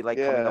 even though we like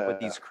coming up with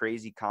these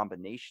crazy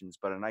combinations.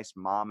 But a nice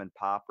mom and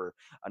pop, or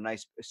a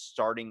nice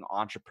starting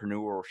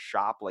entrepreneurial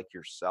shop like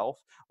yourself,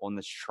 one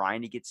that's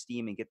trying to get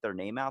steam and get their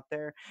name out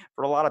there,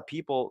 for a lot of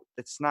people,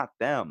 it's not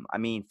them. I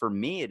mean, for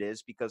me, it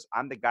is, because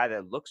I'm the guy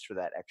that looks for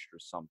that extra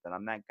something.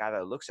 I'm that guy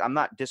that I'm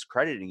not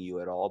discrediting you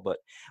at all, but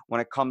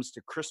when it comes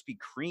to Krispy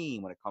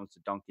Kreme, when it comes to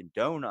Dunkin'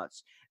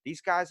 Donuts, these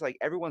guys, like,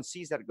 everyone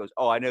sees that and goes,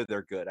 oh, I know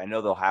they're good. I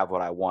know they'll have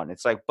what I want.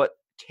 It's like, but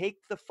take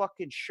the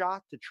fucking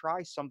shot to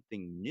try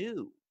something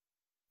new.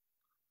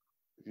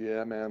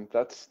 Yeah, man,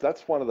 that's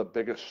one of the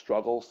biggest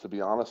struggles, to be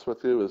honest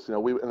with you, is, you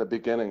know, in the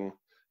beginning,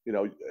 you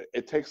know,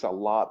 it takes a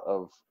lot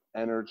of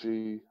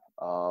energy,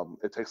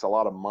 it takes a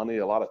lot of money,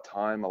 a lot of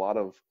time, a lot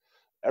of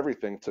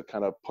everything to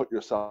kind of put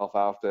yourself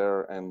out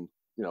there and,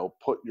 you know,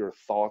 put your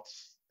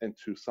thoughts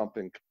into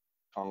something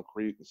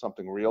concrete and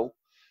something real.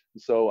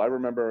 And so I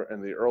remember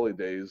in the early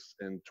days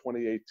in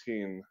 2018,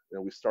 you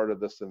know, we started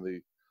this in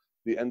the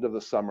end of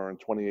the summer in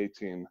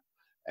 2018,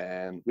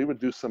 and we would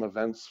do some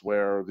events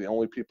where the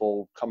only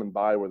people coming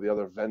by were the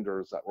other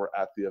vendors that were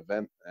at the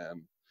event.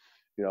 And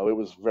it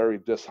was very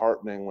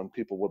disheartening when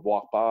people would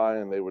walk by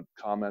and they would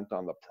comment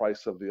on the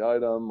price of the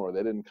item, or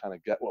they didn't kind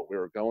of get what we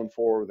were going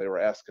for. They were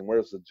asking,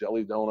 where's the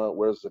jelly donut?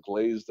 Where's the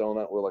glazed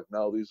donut? We're like,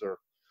 no, these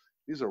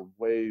are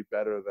way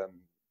better than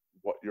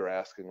what you're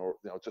asking, or,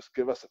 just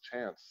give us a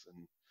chance.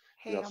 And,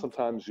 Hey,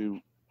 sometimes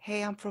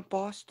I'm from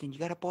Boston. You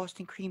got a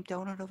Boston cream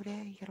donut over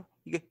there?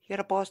 You got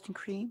a Boston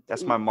cream?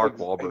 That's my Mark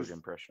Wahlberg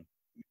impression.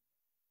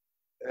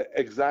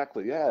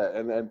 Exactly. Yeah.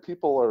 And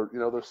people are,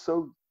 they're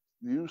so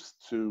used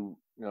to,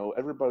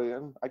 everybody,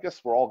 and I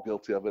guess we're all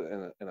guilty of it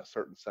in a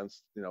certain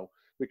sense.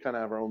 We kind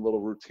of have our own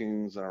little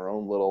routines and our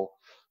own little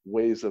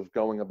ways of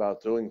going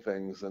about doing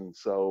things. And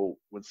so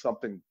when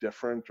something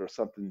different or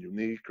something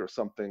unique or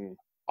something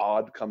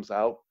odd comes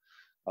out,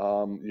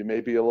 you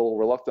may be a little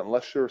reluctant,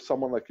 unless you're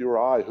someone like you or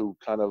I who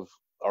kind of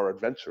are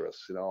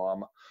adventurous.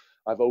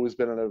 I've always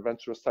been an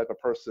adventurous type of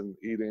person,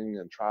 eating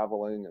and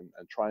traveling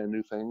and trying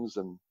new things,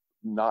 and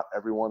not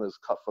everyone is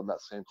cut from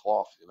that same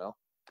cloth.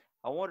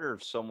 I wonder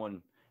if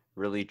someone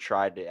really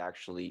tried to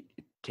actually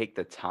take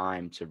the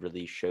time to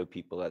really show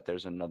people that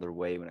there's another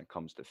way when it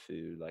comes to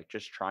food, like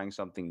just trying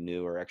something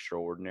new or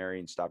extraordinary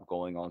and stop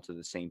going on to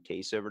the same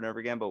taste over and over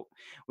again. But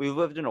we've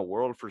lived in a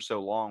world for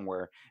so long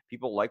where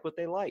people like what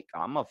they like.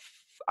 I'm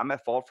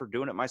at fault for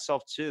doing it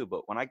myself too.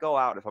 But when I go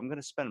out, if I'm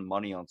going to spend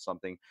money on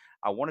something,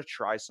 I want to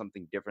try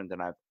something different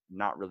than I've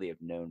not really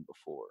have known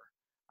before.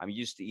 I'm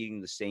used to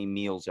eating the same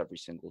meals every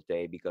single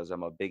day because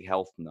I'm a big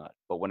health nut.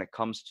 But when it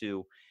comes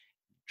to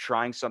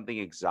trying something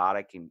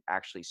exotic and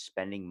actually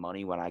spending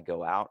money when I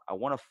go out, I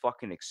want a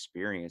fucking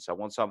experience. I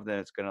want something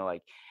that's gonna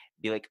like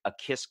be like a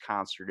Kiss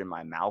concert in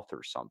my mouth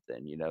or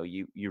something.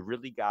 You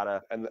really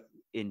gotta and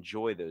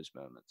enjoy those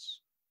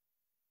moments.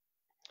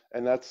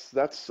 and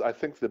that's I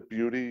think the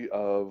beauty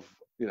of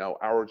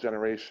our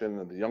generation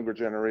and the younger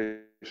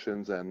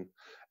generations, and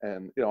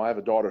I have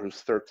a daughter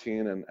who's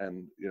 13,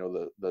 and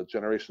the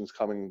generations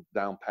coming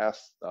down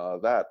past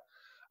that.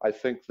 I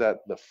think that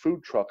the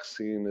food truck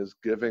scene is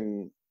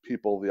giving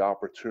people the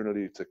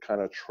opportunity to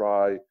kind of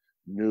try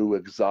new,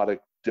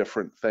 exotic,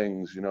 different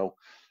things.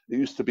 It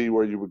used to be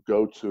where you would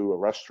go to a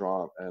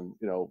restaurant and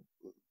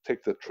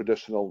take the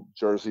traditional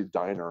Jersey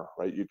diner,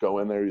 right? You go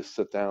in there, you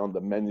sit down, the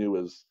menu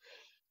is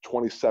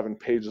 27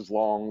 pages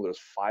long.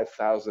 There's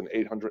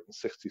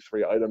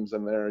 5,863 items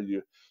in there.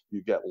 You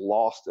get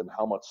lost in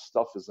how much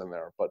stuff is in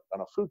there. But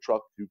on a food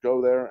truck, you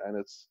go there and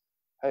it's,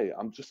 hey,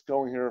 I'm just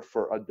going here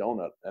for a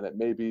donut. And it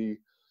may be,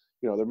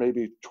 there may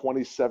be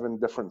 27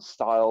 different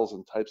styles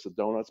and types of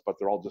donuts, but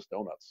they're all just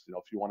donuts.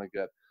 If you want to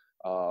get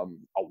a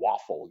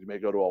waffle, you may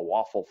go to a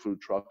waffle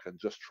food truck and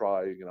just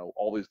try,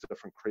 all these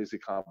different crazy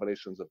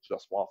combinations of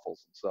just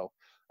waffles. And so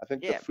I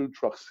think the food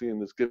truck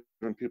scene is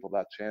giving people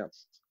that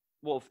chance.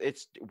 Well,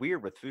 it's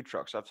weird with food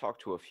trucks. I've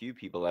talked to a few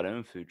people that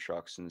own food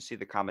trucks and see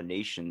the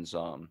combinations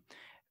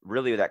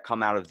really that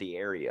come out of the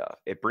area.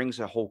 It brings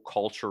a whole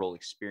cultural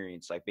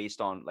experience, like based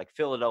on like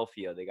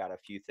Philadelphia, they got a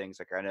few things.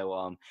 Like I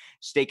know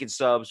Steak and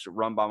Subs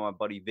run by my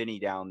buddy Vinny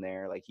down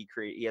there. Like he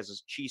has a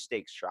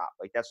cheesesteak shop.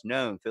 Like that's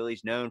known.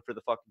 Philly's known for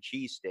the fucking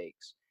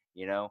cheesesteaks,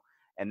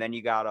 And then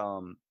you got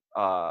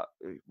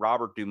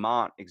Robert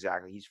Dumont,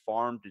 exactly. He's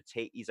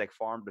like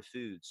farm to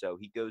food. So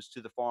he goes to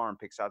the farm,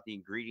 picks out the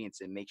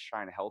ingredients, and makes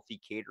kind of healthy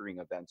catering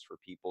events for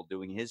people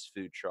doing his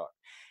food truck.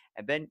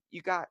 And then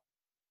you got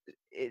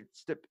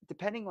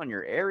depending on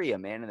your area,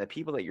 man, and the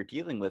people that you're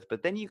dealing with.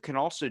 But then you can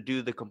also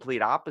do the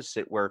complete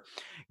opposite, where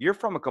you're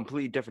from a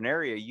completely different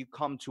area. You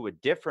come to a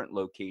different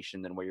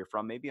location than where you're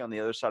from, maybe on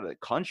the other side of the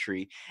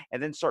country,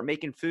 and then start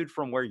making food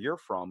from where you're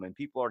from. And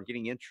people are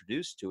getting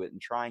introduced to it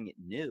and trying it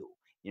new,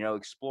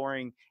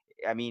 exploring.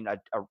 I mean, a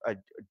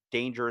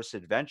dangerous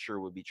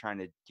adventure would be trying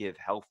to give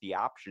healthy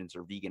options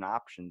or vegan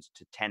options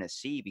to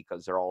Tennessee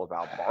because they're all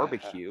about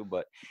barbecue.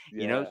 But,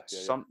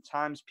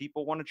 sometimes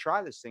people want to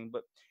try this thing.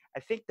 But I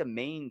think the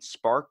main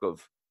spark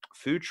of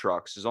food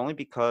trucks is only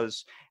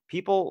because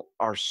people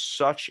are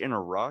such in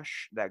a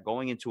rush that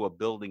going into a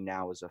building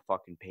now is a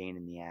fucking pain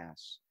in the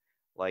ass.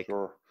 Like,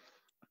 sure.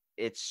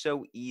 It's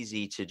so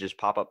easy to just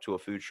pop up to a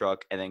food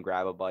truck and then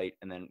grab a bite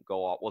and then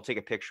go off. We'll take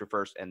a picture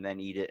first and then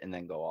eat it and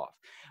then go off.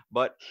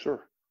 But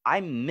sure,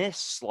 I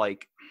miss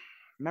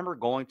remember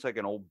going to like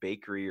an old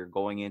bakery or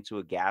going into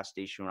a gas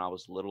station when I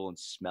was little and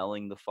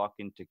smelling the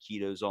fucking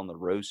taquitos on the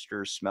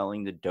roaster,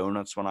 smelling the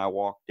donuts when I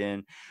walked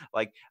in,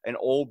 like an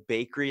old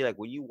bakery. Like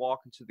when you walk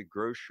into the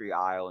grocery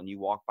aisle and you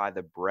walk by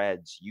the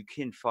breads, you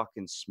can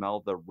fucking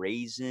smell the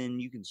raisin.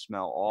 You can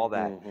smell all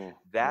that.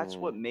 That's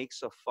what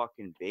makes a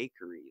fucking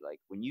bakery.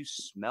 Like when you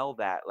smell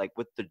that, like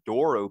with the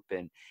door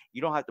open,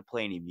 you don't have to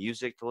play any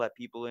music to let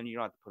people in. You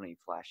don't have to put any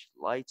flashy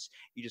lights.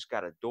 You just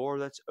got a door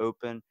that's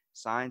open.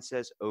 Sign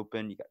says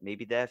open. You got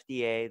maybe the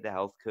FDA, the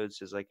health code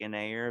says like an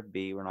A or a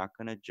B. We're not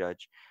going to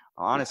judge.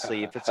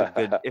 Honestly, if it's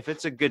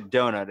a good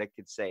donut, it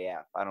could say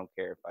F. I don't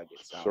care if I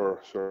get sour.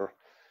 Sure.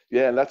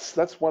 Yeah, and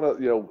that's one of,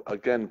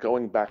 again,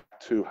 going back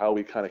to how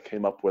we kind of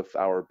came up with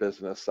our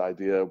business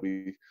idea.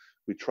 We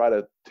try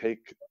to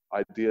take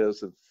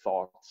ideas and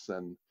thoughts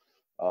and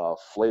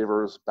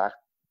flavors back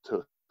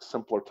to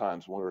simpler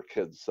times when we were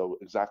kids. So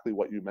exactly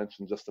what you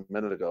mentioned just a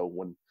minute ago,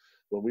 when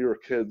we were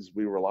kids,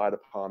 we relied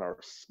upon our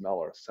smell,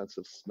 our sense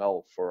of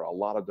smell for a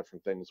lot of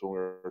different things when we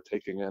were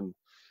taking in,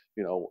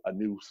 a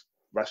new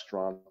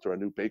restaurant or a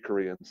new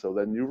bakery. And so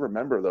then you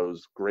remember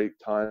those great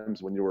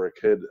times when you were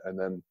a kid, and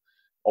then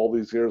all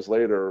these years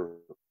later,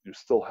 you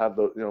still have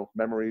the,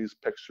 memories,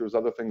 pictures,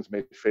 other things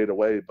may fade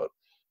away, but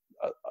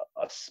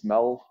a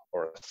smell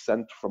or a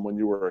scent from when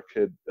you were a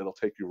kid, it'll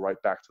take you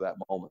right back to that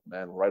moment,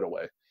 man, right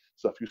away.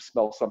 So if you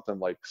smell something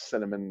like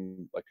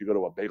cinnamon, like you go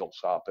to a bagel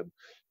shop and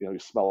you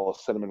smell a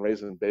cinnamon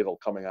raisin bagel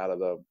coming out of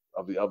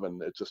the oven,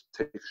 it just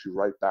takes you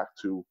right back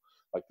to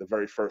like the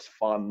very first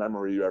fond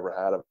memory you ever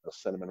had of a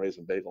cinnamon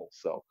raisin bagel.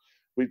 So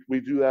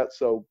we do that.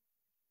 So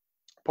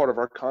part of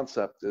our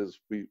concept is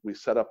we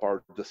set up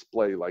our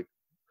display like,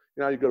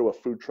 you go to a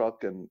food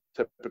truck and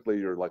typically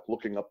you're like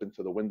looking up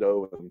into the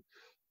window and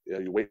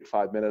you wait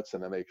 5 minutes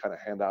and then they kind of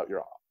hand out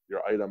your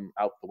item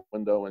out the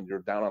window and you're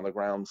down on the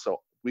ground. So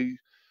we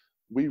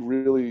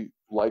really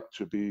like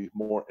to be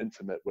more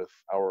intimate with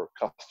our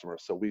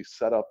customers. So we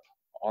set up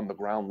on the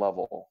ground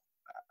level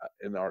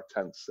in our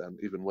tents and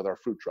even with our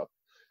food truck.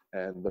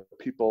 And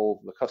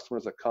the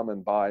customers that come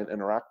and buy and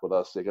interact with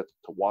us, they get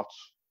to watch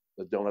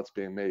the donuts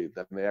being made.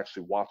 Then they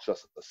actually watch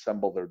us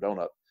assemble their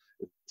donut.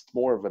 It's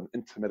more of an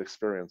intimate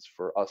experience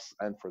for us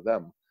and for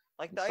them.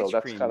 Like the So ice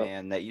that's cream kind of,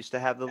 man that used to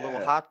have the little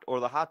yeah,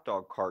 hot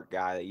dog cart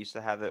guy that used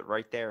to have it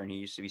right there, and he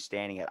used to be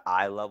standing at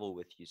eye level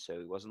with you, so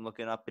he wasn't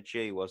looking up at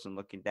you, he wasn't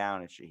looking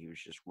down at you, he was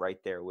just right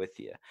there with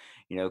you,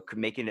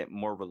 making it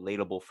more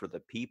relatable for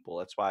the people.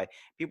 That's why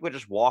people would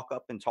just walk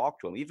up and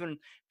talk to him. Even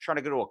trying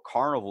to go to a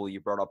carnival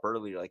you brought up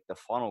earlier, like the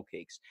funnel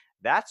cakes,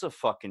 that's a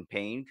fucking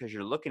pain because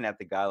you're looking at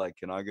the guy like,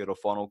 can I get a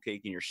funnel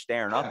cake? And you're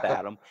staring up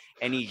at him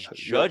and he's yep.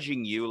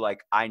 judging you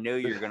like, I know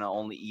you're going to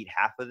only eat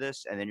half of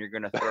this and then you're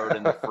going to throw it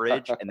in the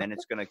fridge and then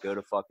it's going to go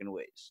to fucking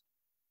waste.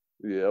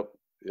 Yep,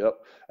 yep.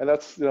 And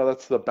that's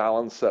the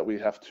balance that we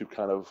have to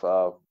kind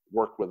of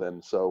work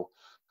within. So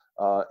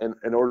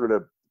in order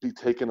to be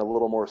taken a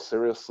little more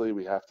seriously,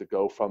 we have to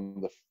go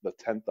from the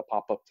tent, the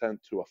pop-up tent,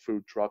 to a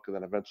food truck, and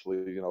then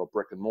eventually, a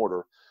brick and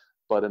mortar.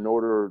 But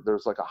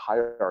there's like a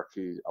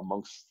hierarchy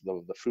amongst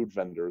the food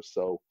vendors.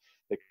 So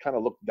they kind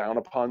of look down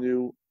upon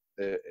you.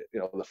 The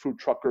food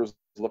truckers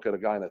look at a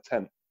guy in a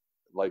tent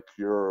like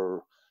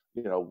you're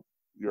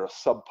a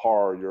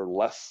subpar, you're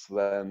less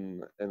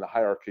than, in the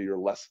hierarchy, you're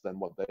less than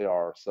what they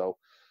are. So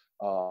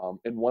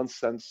in one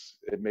sense,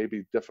 it may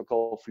be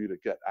difficult for you to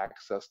get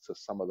access to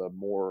some of the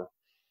more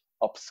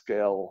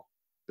upscale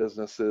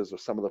businesses or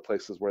some of the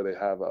places where they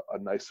have a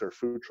nicer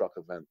food truck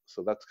event.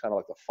 So that's kind of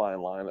like the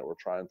fine line that we're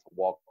trying to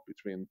walk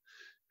between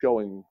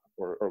going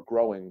or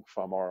growing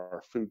from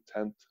our food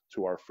tent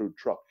to our food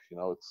truck.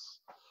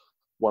 It's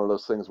one of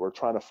those things we're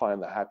trying to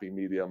find the happy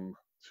medium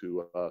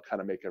to kind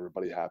of make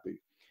everybody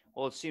happy.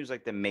 Well, it seems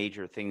like the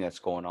major thing that's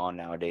going on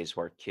nowadays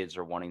where kids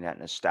are wanting that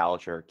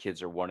nostalgia, or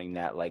kids are wanting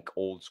that like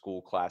old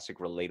school classic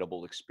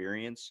relatable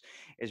experience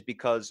is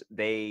because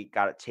they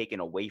got it taken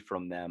away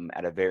from them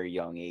at a very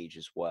young age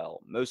as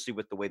well. Mostly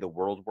with the way the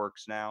world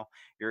works now,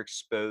 you're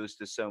exposed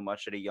to so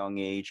much at a young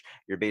age.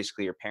 Your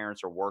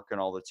parents are working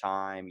all the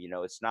time.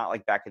 It's not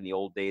like back in the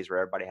old days where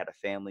everybody had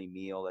a family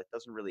meal. That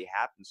doesn't really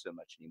happen so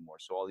much anymore.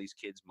 So all these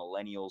kids,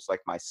 millennials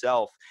like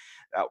myself,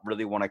 that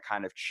really want to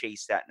kind of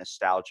chase that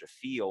nostalgia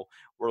feel,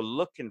 we're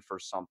looking for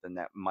something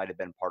that might have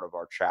been part of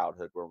our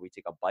childhood where we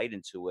take a bite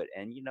into it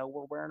and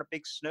we're wearing a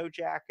big snow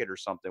jacket or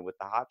something with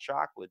the hot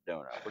chocolate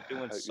donut. We're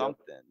doing Yep,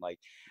 something like,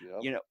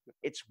 yep.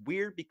 it's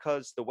weird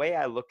because the way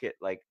I look at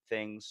like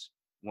things,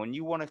 when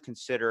you want to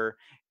consider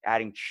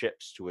adding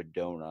chips to a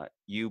donut,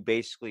 you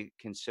basically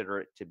consider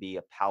it to be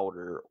a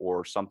powder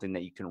or something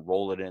that you can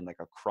roll it in like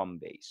a crumb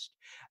based.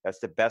 That's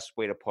the best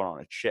way to put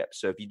on a chip.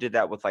 So if you did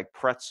that with like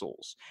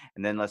pretzels,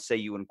 and then let's say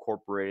you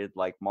incorporated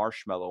like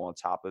marshmallow on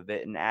top of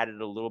it and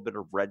added a little bit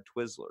of red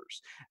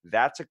Twizzlers,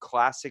 that's a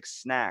classic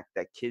snack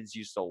that kids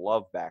used to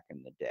love back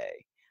in the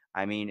day.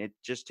 I mean, it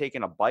just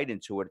taking a bite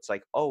into it. It's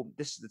like, oh,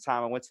 this is the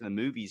time I went to the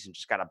movies and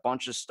just got a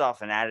bunch of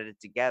stuff and added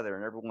it together,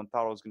 and everyone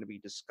thought it was going to be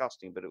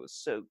disgusting, but it was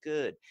so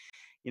good.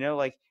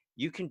 Like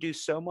you can do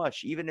so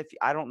much, even if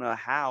I don't know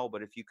how,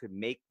 but if you could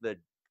make the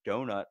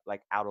donut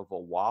like out of a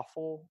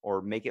waffle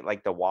or make it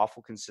like the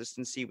waffle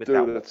consistency Dude,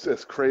 without.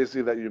 it's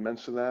crazy that you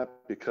mentioned that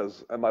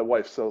because and my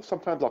wife. So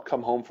sometimes I'll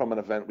come home from an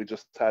event. We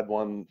just had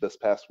one this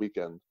past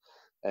weekend,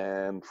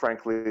 and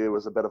frankly, it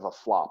was a bit of a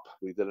flop.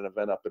 We did an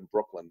event up in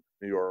Brooklyn,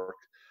 New York,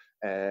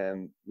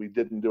 and we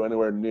didn't do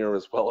anywhere near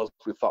as well as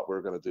we thought we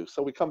were going to do.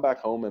 So we come back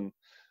home, and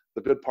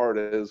the good part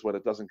is when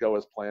it doesn't go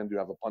as planned, you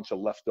have a bunch of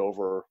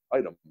leftover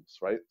items,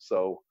 right?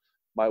 So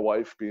my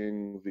wife,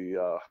 being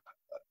the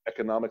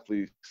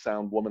economically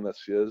sound woman that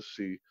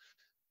she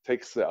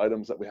takes the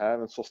items that we have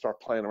and she'll start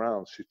playing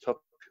around. She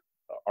took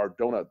our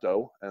donut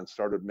dough and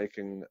started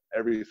making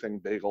everything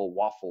bagel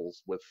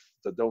waffles with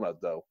the donut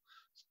dough.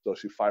 So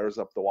she fires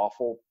up the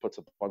waffle, puts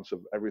a bunch of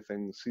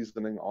everything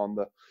seasoning on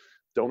the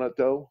donut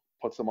dough,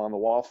 puts them on the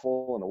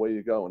waffle, and away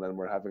you go. And then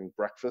we're having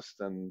breakfast,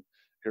 and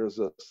here's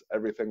this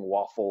everything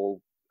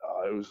waffle.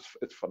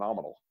 It's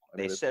phenomenal. I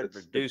They mean, said it's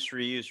reduce,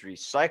 reuse,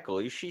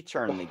 recycle. She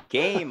turned the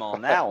game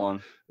on that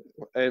one.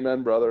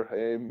 amen, brother.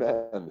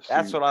 Amen.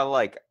 That's what I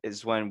like,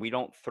 is when we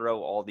don't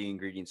throw all the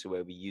ingredients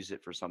away. We use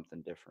it for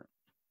something different.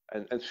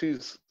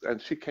 She's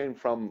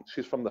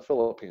from the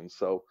Philippines.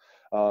 So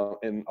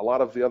in a lot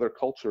of the other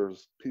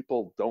cultures,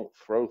 people don't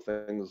throw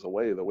things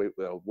away the way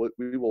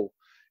we will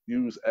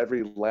use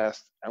every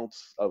last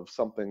ounce of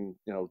something.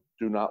 Do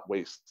not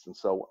waste. And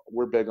so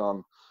we're big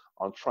on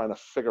trying to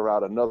figure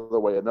out another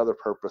way, another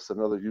purpose,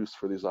 another use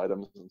for these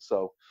items. And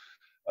so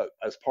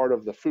as part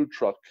of the food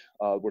truck,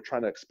 we're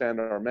trying to expand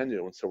our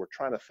menu. And so we're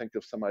trying to think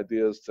of some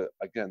ideas to,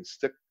 again,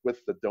 stick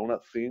with the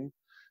donut theme.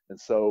 And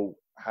so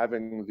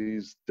having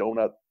these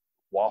donut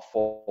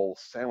waffle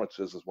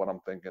sandwiches is what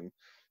I'm thinking.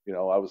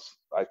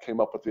 I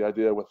came up with the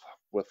idea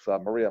with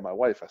Maria, my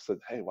wife. I said,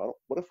 hey, what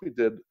if we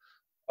did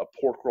a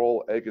pork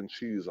roll, egg and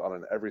cheese on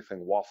an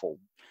everything waffle?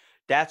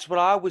 That's what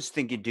I was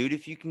thinking, dude.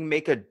 If you can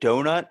make a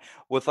donut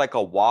with like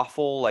a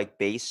waffle like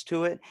base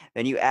to it,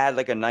 then you add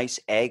like a nice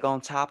egg on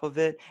top of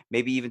it,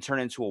 maybe even turn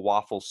it into a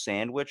waffle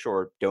sandwich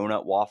or a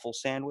donut waffle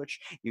sandwich.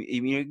 You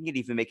can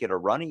even make it a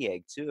runny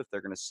egg too if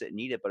they're going to sit and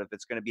eat it. But if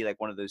it's going to be like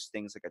one of those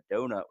things like a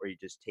donut where you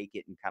just take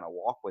it and kind of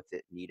walk with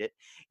it and eat it,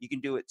 you can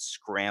do it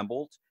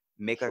scrambled.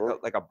 Make Sure.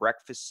 like a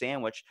breakfast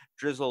sandwich,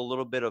 drizzle a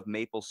little bit of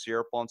maple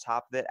syrup on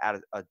top of it, add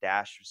a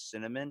dash of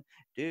cinnamon.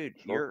 Dude,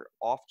 Sure. you're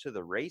off to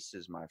the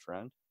races, my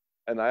friend.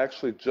 And I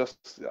actually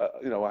just,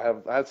 I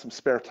had some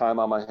spare time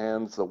on my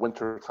hands. The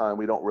winter time,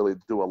 we don't really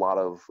do a lot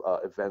of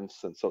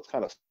events, and so it's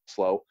kind of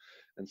slow.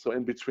 And so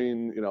in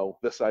between,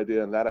 this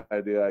idea and that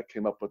idea, I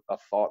came up with a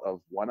thought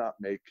of why not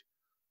make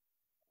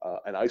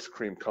an ice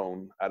cream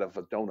cone out of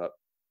a donut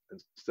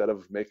instead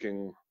of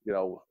making,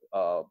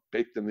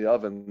 baked in the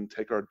oven.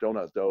 Take our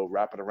donut dough,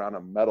 wrap it around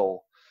a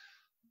metal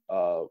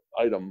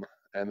item,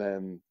 and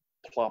then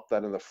plop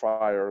that in the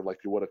fryer like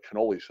you would a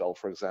cannoli shell,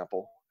 for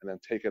example, and then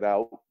take it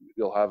out.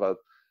 You'll have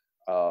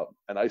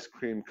an ice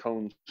cream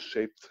cone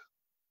shaped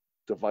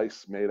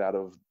device made out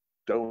of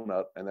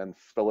donut, and then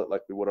fill it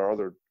like we would our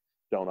other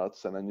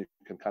donuts, and then you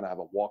can kind of have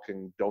a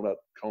walking donut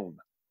cone.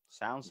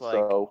 Sounds like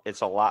So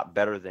it's a lot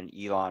better than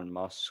Elon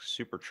Musk's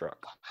super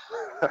truck.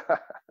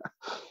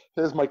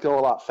 his might go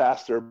a lot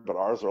faster, but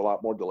ours are a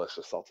lot more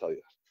delicious, I'll tell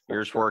you.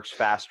 Yours works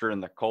faster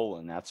in the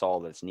colon. That's all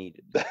that's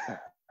needed.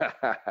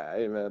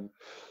 Amen.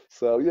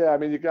 So yeah, I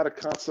mean, you got to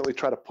constantly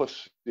try to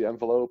push the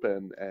envelope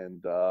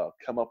and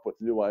come up with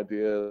new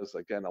ideas.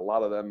 Again, a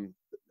lot of them,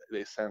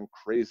 they sound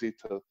crazy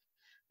to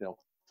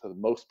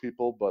most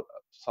people, but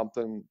some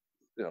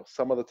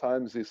of the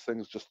times these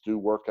things just do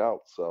work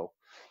out. So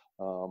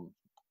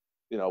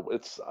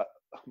it's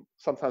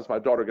sometimes my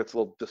daughter gets a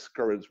little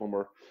discouraged when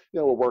we're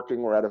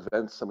working, we're at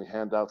events and we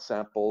hand out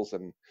samples,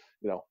 and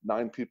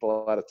 9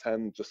 people out of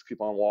 10 just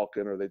keep on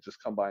walking, or they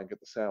just come by and get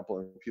the sample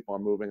and keep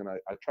on moving. And I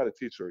try to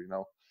teach her,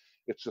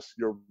 it's just,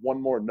 you're one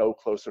more no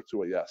closer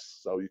to a yes.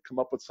 So you come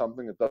up with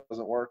something that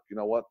doesn't work, you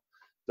know what?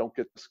 Don't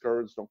get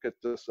discouraged. Don't get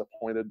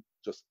disappointed.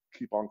 Just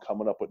keep on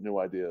coming up with new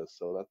ideas.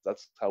 So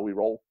that's how we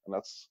roll, and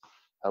that's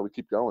how we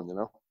keep going.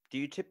 Do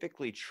you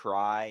typically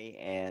try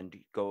and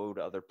go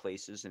to other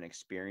places and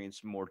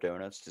experience more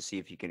donuts to see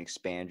if you can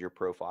expand your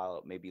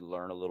profile, maybe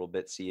learn a little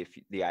bit, see if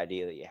the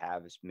idea that you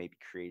have is maybe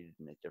created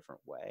in a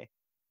different way?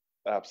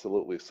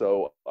 Absolutely.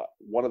 So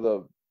one of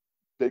the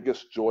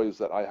biggest joys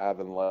that I have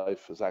in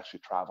life is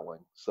actually traveling.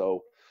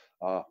 So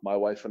my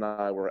wife and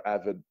I were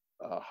avid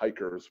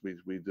hikers.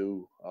 We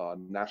do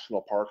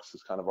national parks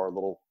is kind of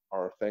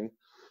our thing.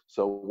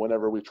 So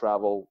whenever we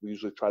travel, we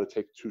usually try to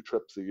take 2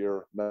 trips a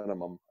year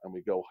minimum, and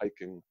we go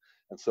hiking.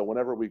 And so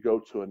whenever we go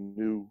to a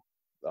new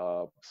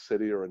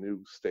city or a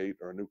new state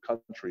or a new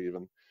country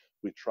even,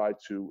 we try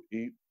to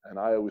eat, and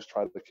I always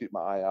try to keep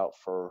my eye out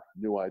for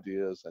new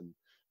ideas. And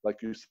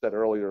like you said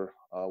earlier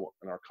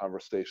in our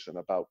conversation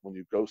about when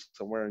you go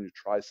somewhere and you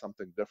try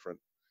something different,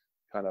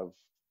 kind of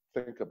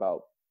think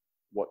about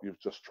what you've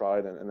just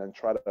tried, and then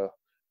try to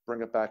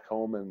bring it back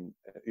home and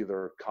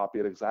either copy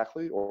it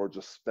exactly or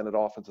just spin it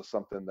off into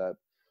something that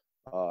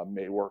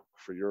may work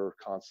for your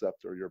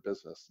concept or your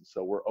business. And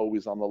so we're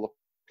always on the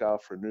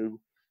lookout for new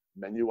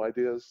menu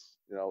ideas.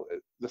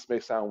 This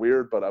may sound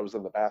weird, but I was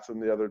in the bathroom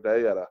the other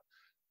day at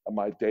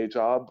my day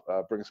job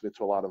brings me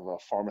to a lot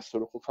of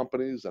pharmaceutical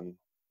companies, and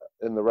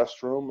in the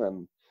restroom,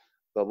 and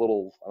the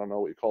little, I don't know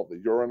what you call it,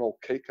 the urinal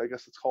cake, I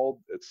guess it's called,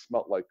 it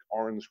smelled like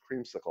orange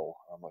creamsicle.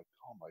 I'm like,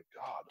 oh my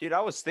God. Dude,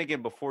 I was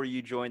thinking before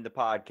you joined the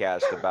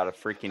podcast about a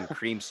freaking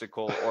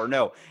creamsicle, or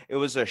no, it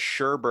was a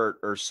sherbet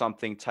or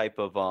something type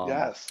of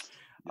Yes.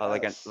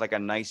 like a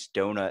nice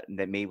donut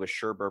that made with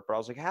sherbet. But I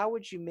was like, how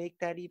would you make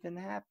that even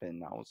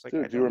happen? I was like,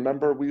 Dude, do you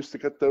remember we used to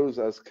get those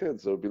as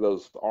kids? It would be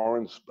those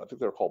orange, I think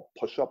they're called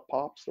push-up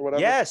pops or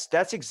whatever. Yes,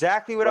 that's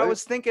exactly what I Right?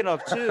 was thinking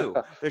of too.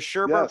 The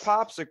sherbet Yes.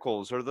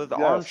 popsicles, or the Yes,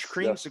 orange yes.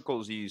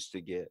 creamsicles you used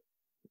to get.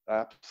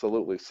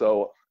 Absolutely.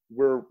 So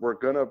we're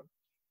gonna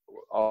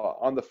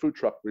on the food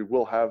truck, we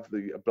will have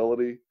the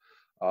ability.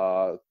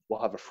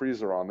 We'll have a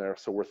freezer on there,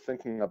 so we're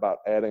thinking about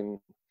adding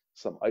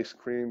some ice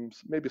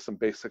creams, maybe some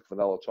basic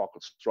vanilla,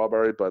 chocolate,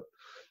 strawberry, but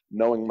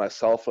knowing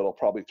myself, it'll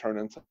probably turn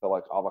into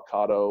like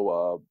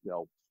avocado,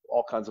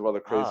 all kinds of other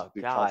crazy Oh God,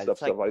 it's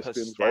concepts like of ice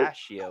creams, right?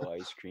 pistachio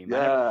ice cream.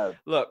 Yeah,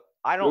 Look.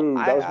 I don't.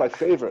 dude, that was my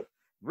favorite.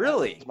 That was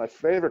Really my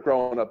favorite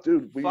growing up,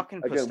 dude.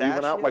 fucking We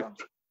went out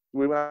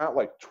pistachio.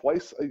 like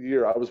twice a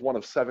year. I was one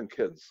of 7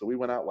 kids, so we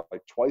went out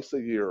like twice a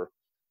year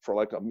for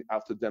like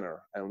out to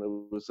dinner, and it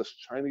was this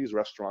Chinese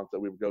restaurant that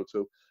we would go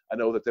to. I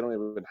know that they don't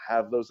even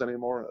have those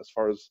anymore as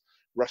far as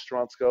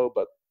restaurants go,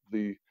 but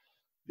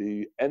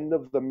the end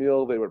of the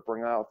meal, they would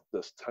bring out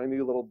this tiny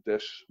little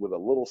dish with a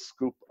little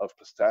scoop of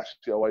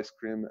pistachio ice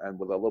cream and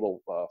with a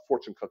little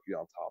fortune cookie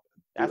on top.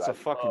 Dude, That's a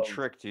fucking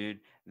trick, dude.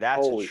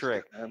 That's a holy shit,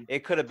 trick. man.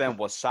 It could have been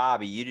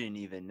wasabi. You didn't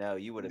even know.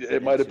 You would have bit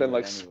It might have been into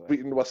it like anyway.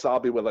 sweetened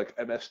wasabi with like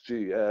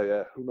MSG.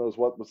 Yeah. Who knows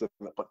what was in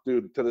it? But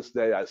dude, to this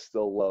day, I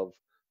still love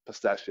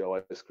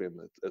pistachio ice cream.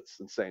 It's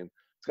insane.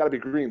 It's got to be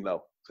green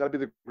though. It's got to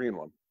be the green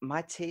one.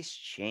 My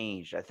taste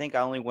changed. I think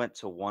I only went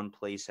to one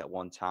place at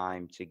one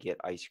time to get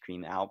ice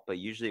cream out, but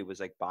usually it was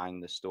like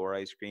buying the store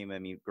ice cream. I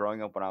mean,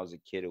 growing up when I was a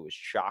kid, it was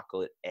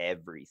chocolate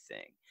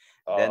everything.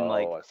 Then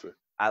Oh, I see.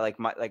 I like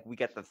we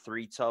got the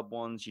 3-tub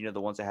ones,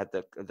 the ones that had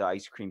the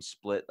ice cream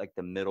split, like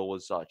the middle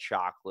was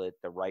chocolate,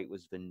 the right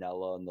was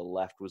vanilla, and the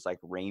left was like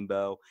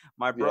rainbow.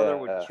 My brother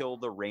would Yeah. kill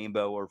the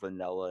rainbow or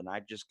vanilla, and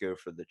I'd just go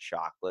for the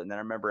chocolate. And then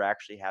I remember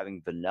actually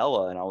having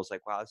vanilla, and I was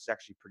like, wow, this is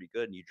actually pretty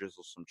good. And you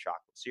drizzle some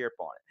chocolate syrup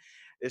on it.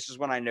 This is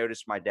when I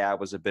noticed my dad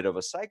was a bit of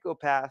a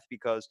psychopath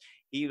because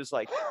he was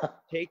like,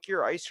 take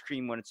your ice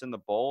cream when it's in the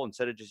bowl,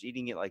 instead of just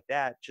eating it like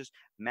that, just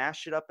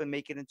mash it up and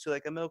make it into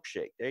like a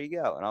milkshake. There you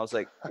go. And I was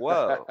like,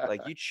 whoa,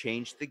 like you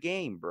changed the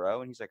game, bro.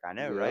 And he's like, I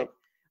know, right? Yep.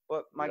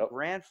 But my Yep.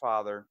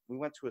 grandfather, we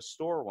went to a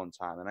store one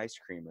time, an ice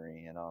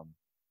creamery, and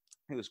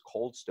it was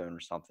Cold Stone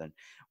or something.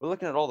 We're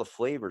looking at all the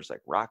flavors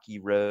like Rocky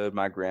Road,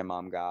 my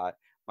grandmom got.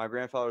 My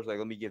grandfather was like,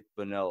 let me get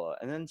vanilla.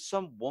 And then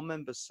some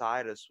woman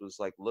beside us was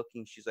like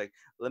looking, she's like,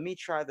 let me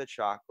try the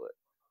chocolate.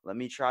 Let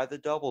me try the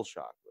double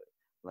chocolate.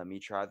 Let me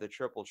try the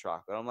triple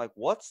chocolate. I'm like,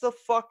 what's the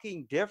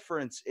fucking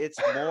difference? It's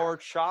more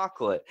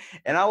chocolate.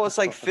 And I was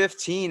like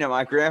 15, and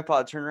my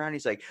grandpa turned around.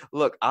 He's like,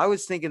 look, I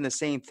was thinking the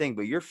same thing,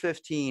 but you're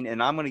 15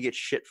 and I'm going to get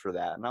shit for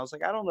that. And I was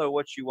like, I don't know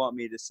what you want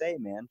me to say,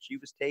 man. She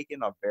was taking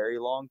a very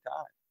long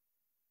time.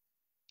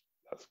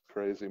 That's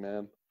crazy,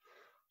 man.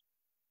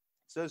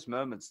 It's those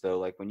moments though,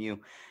 like when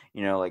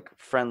like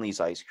Friendly's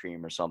ice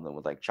cream or something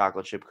with like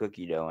chocolate chip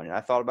cookie dough in it.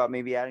 I thought about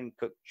maybe adding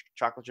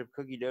chocolate chip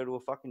cookie dough to a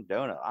fucking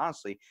donut.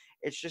 Honestly,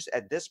 it's just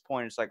at this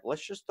point, it's like,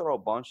 let's just throw a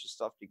bunch of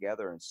stuff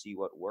together and see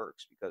what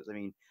works. Because I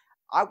mean,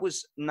 I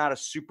was not a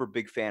super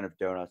big fan of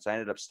donuts. I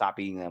ended up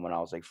stopping eating them when I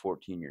was like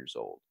 14 years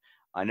old.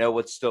 I know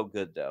what's still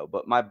good though,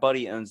 but my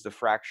buddy owns the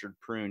Fractured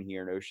Prune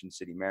here in Ocean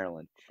City,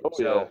 Maryland. Oh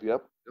yeah, So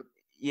yep.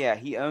 yeah,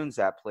 he owns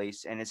that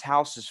place, and his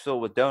house is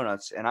filled with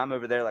donuts. And I'm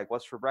over there like,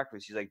 "What's for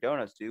breakfast?" He's like,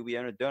 "Donuts, dude. We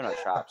own a donut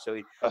shop."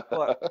 So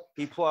pull out,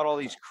 he pull out all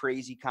these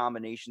crazy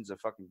combinations of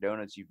fucking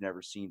donuts you've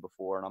never seen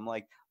before. And I'm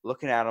like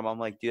looking at him. I'm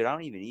like, "Dude, I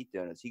don't even eat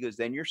donuts." He goes,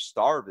 "Then you're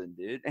starving,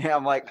 dude." And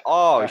I'm like,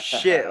 "Oh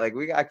shit! Like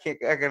I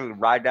gotta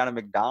ride down to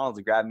McDonald's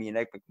and grab me an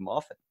egg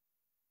McMuffin."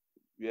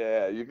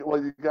 Yeah, you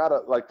gotta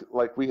like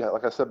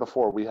I said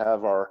before, we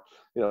have our,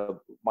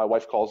 my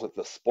wife calls it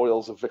the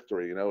spoils of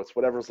victory. It's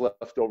whatever's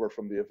left over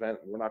from the event,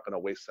 and we're not going to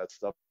waste that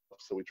stuff.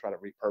 So we try to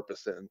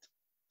repurpose it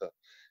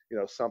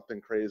into,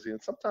 something crazy.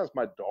 And sometimes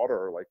my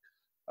daughter, like,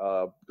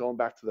 going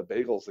back to the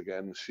bagels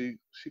again, she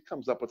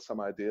comes up with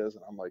some ideas,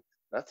 and I'm like,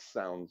 that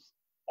sounds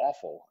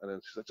awful. And then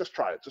she's like, just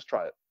try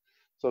it.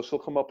 So she'll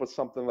come up with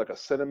something like a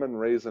cinnamon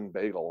raisin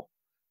bagel,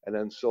 and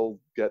then she'll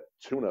get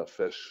tuna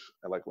fish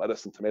and like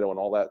lettuce and tomato and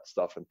all that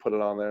stuff and put it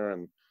on there.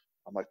 And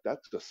I'm like, that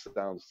just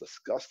sounds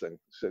disgusting.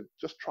 She said,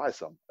 just try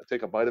some. I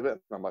take a bite of it, and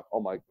I'm like, oh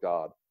my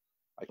God,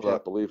 I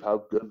can't believe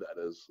how good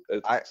that is.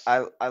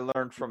 I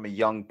learned from a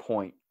young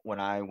point when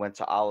I went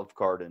to Olive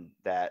Garden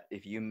that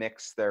if you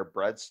mix their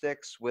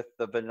breadsticks with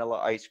the vanilla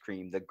ice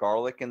cream, the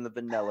garlic and the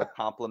vanilla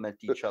complement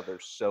each other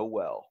so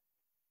well.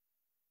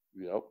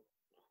 Yep.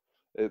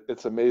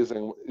 It's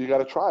amazing. You got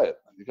to try it.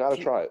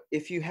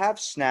 If you have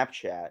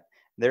Snapchat,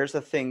 there's a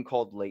thing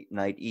called late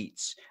night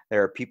eats.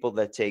 There are people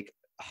that take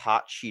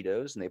hot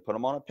Cheetos and they put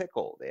them on a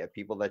pickle. They have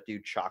people that do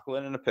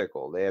chocolate in a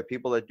pickle. They have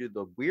people that do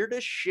the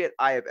weirdest shit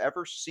I have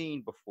ever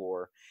seen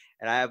before.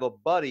 And I have a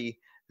buddy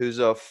who's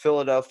a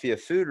Philadelphia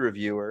food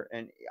reviewer,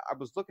 and I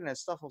was looking at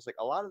stuff. I was like,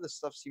 a lot of this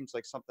stuff seems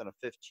like something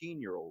a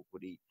 15-year-old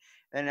would eat.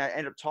 And I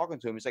ended up talking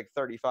to him. He's like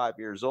 35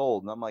 years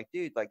old. And I'm like,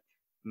 dude, like,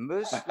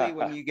 mostly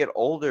when you get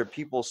older,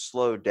 people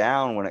slow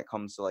down when it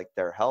comes to like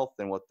their health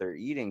and what they're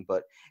eating.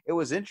 But it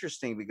was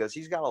interesting because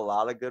he's got a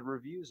lot of good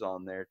reviews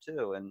on there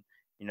too. And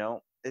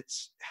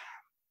it's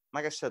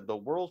like I said, the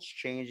world's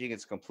changing.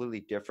 It's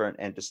completely different.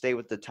 And to stay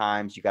with the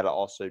times, you got to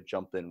also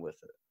jump in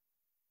with it.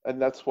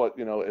 And that's what,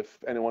 if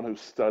anyone who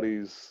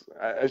studies,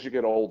 as you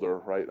get older,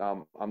 right?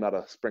 I'm not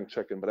a spring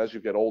chicken, but as you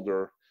get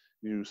older,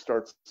 you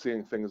start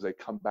seeing things, they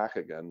come back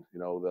again,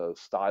 the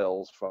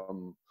styles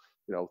from,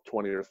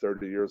 20 or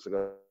 30 years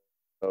ago,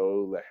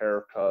 the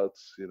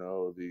haircuts,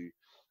 the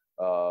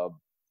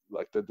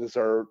like the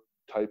dessert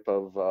type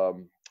of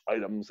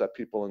items that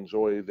people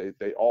enjoy.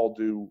 They all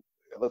do.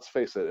 Let's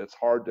face it, it's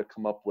hard to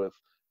come up with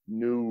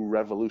new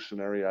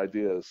revolutionary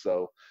ideas.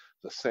 So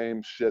the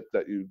same shit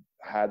that you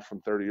had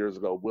from 30 years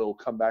ago will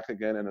come back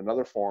again in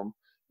another form,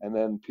 and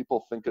then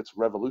people think it's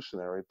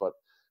revolutionary, but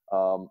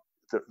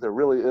there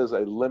really is a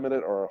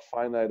limited or a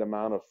finite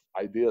amount of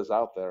ideas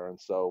out there. And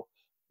so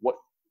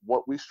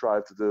what we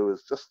strive to do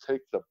is just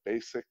take the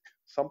basic,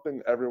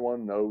 something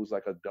everyone knows,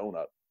 like a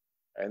donut,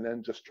 and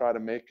then just try to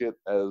make it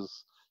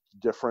as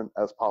different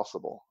as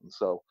possible. And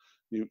so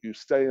you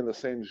stay in the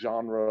same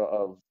genre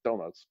of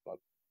donuts, but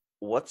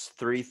What's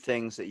 3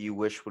 things that you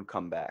wish would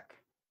come back?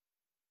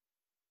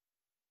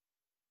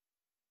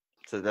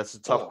 So that's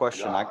a tough oh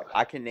question. God,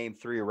 I can name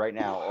 3 right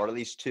now, or at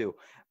least 2.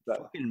 that,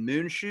 Fucking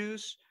moon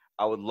shoes.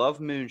 I would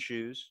love moon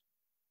shoes.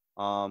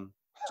 2,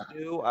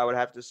 I would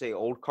have to say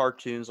old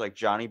cartoons like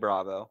Johnny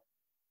Bravo,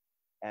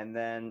 and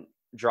then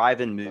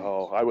drive-in movies.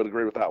 oh, I would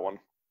agree with that one.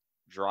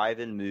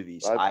 Drive-in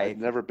movies. I've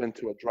never been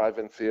to a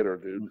drive-in theater,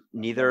 dude.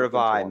 Neither have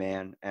I,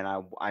 man. And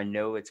I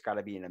know it's got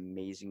to be an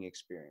amazing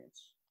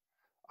experience.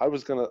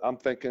 I'm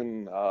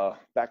thinking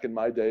back in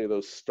my day,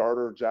 those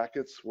starter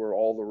jackets were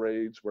all the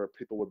rage, where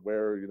people would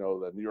wear,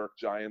 the New York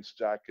Giants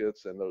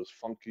jackets and those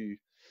funky,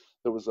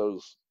 there was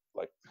those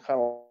like kind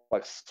of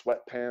like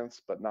sweatpants,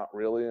 but not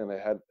really. And they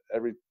had,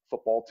 every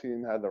football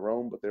team had their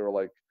own, but they were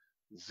like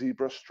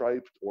zebra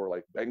striped or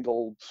like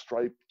Bengal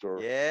striped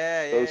or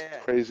those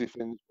crazy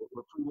things.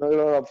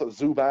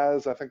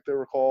 Zubaz, I think they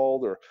were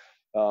called, or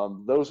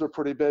those are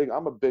pretty big.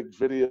 I'm a big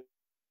video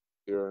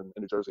here in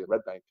New Jersey, in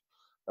Red Bank.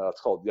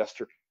 It's called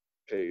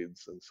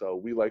Yestercades, and so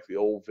we like the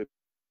old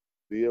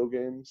video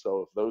games.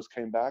 So if those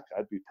came back,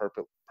 I'd be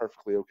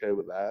perfectly okay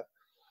with that.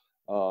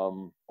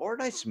 Or a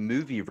nice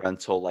movie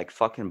rental like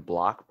fucking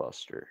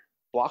Blockbuster.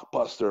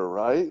 Blockbuster,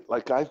 right?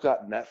 Like, I've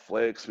got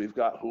Netflix, we've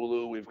got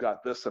Hulu, we've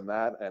got this and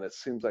that, and it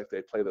seems like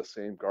they play the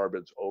same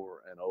garbage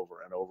over and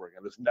over and over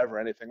again. There's never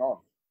anything on.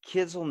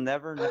 Kids will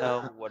never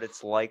know what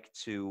it's like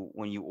to,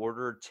 when you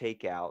order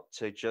takeout,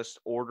 to just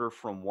order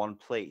from one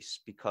place.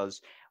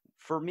 Because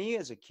for me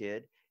as a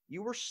kid,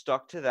 you were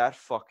stuck to that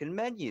fucking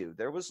menu.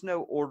 There was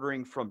no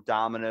ordering from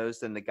Domino's,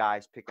 then the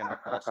guys picking up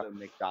also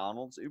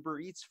McDonald's. Uber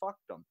Eats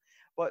fucked them.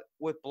 But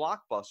with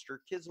Blockbuster,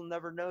 kids will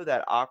never know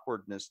that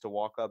awkwardness to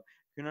walk up.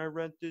 Can I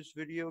rent this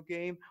video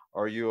game?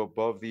 Are you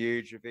above the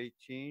age of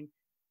 18?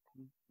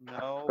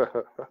 No.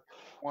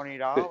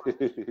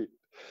 $20.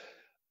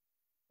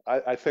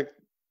 I think,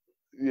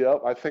 yeah,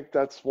 I think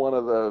that's one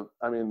of the,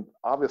 I mean,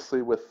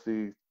 obviously with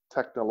the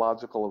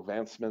technological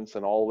advancements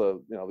and all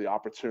the, the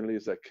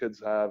opportunities that kids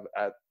have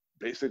at,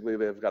 basically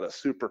they've got a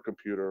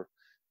supercomputer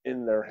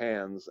in their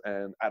hands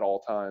and at all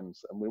times.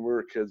 And when we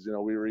were kids,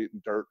 we were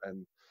eating dirt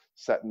and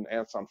setting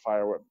ants on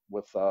fire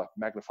with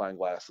magnifying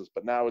glasses.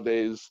 But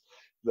nowadays,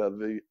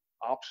 the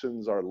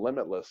options are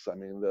limitless. I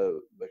mean,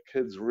 the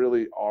kids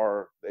really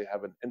are, they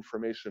have an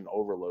information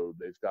overload.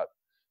 They've got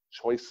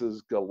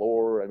choices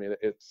galore. I mean,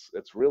 it's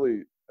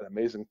really an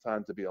amazing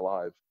time to be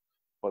alive.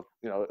 But,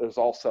 there's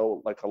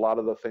also like a lot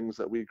of the things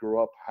that we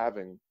grew up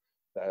having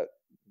that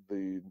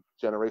the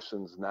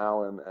generations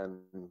now and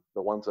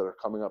the ones that are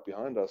coming up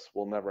behind us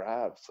will never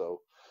have. So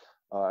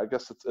I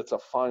guess it's a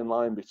fine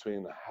line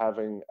between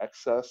having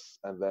excess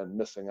and then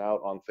missing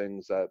out on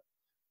things that,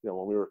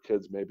 when we were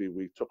kids, maybe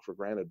we took for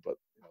granted, but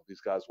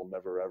these guys will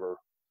never ever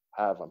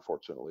have,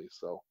 unfortunately.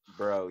 So,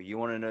 bro, you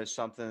want to know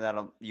something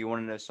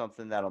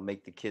that'll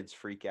make the kids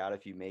freak out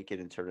if you make it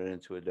and turn it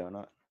into a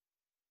donut?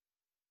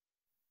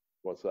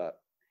 What's that?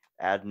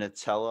 Add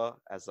Nutella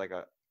as like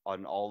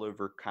an all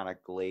over kind of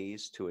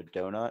glaze to a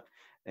donut,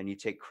 and you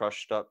take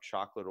crushed up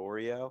chocolate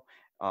Oreo,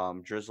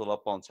 drizzle it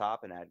up on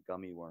top, and add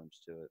gummy worms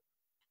to it.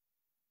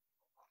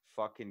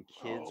 Fucking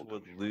kids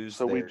would lose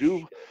so their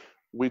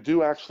we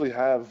do actually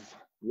have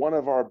one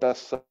of our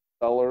best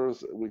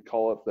sellers. We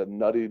call it the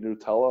Nutty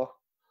Nutella.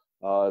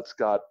 It's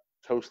got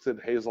toasted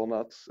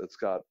hazelnuts, it's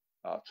got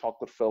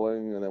chocolate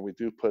filling, and then we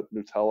do put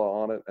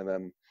Nutella on it. And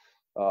then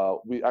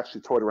we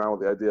actually toyed around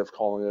with the idea of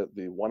calling it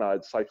the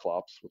one-eyed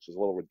Cyclops, which is a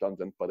little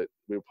redundant, but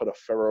we put a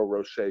Ferrero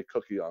Rocher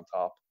cookie on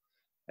top,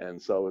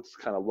 and so it's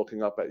kind of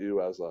looking up at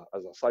you as a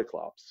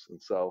Cyclops. And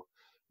so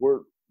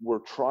we're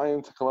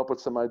trying to come up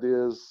with some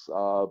ideas,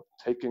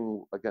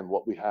 taking, again,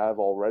 what we have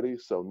already,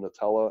 so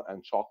Nutella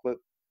and chocolate.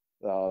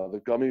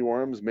 The gummy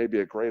worms may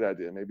be a great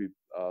idea. Maybe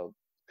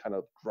kind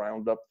of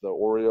ground up the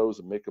Oreos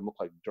and make them look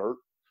like dirt,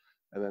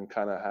 and then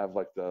kind of have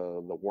like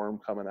the worm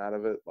coming out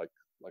of it, like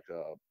a,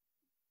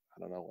 I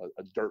don't know,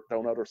 a dirt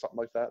donut or something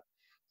like that.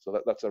 So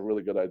that's a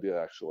really good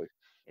idea, actually.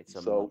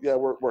 So yeah,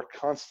 we're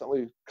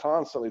constantly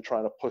trying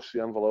to push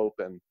the envelope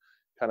and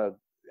kind of.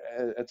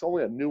 It's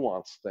only a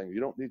nuance thing. You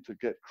don't need to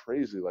get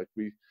crazy. Like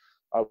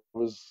I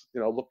was,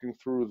 looking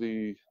through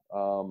the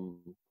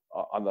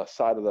on the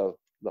side of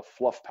the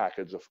fluff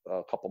package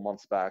a couple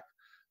months back,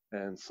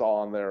 and saw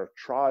on there,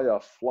 try a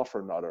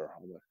fluffernutter.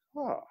 I'm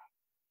like,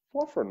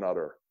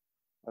 fluffernutter.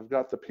 I've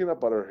got the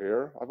peanut butter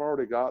here. I've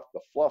already got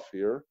the fluff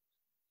here.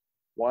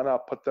 Why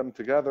not put them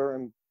together?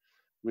 And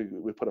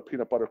we put a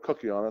peanut butter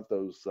cookie on it.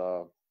 Those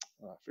I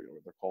forget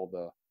what they're called,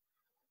 the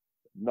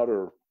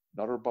Nutter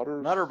Nutter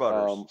butters. Nutter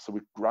butters. So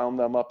we ground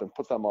them up and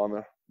put them on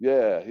there.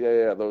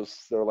 Yeah.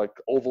 They're like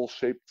oval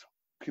shaped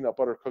peanut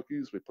butter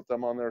cookies. We put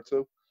them on there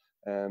too.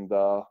 And,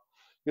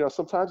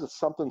 sometimes it's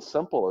something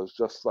simple as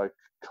just like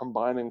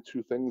combining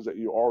two things that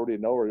you already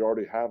know or you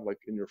already have like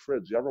in your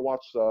fridge. You ever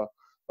watch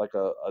like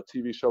a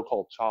TV show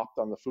called Chopped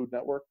on the Food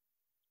Network?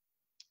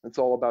 It's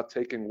all about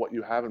taking what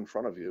you have in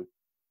front of you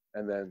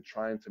and then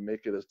trying to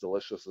make it as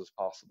delicious as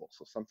possible.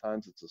 So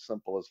sometimes it's as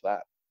simple as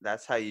that.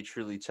 That's how you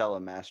truly tell a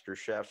master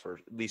chef, or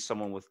at least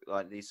someone with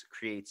at least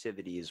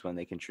creativity, is when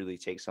they can truly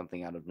take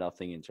something out of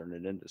nothing and turn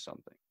it into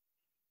something.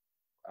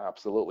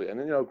 Absolutely. And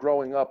then,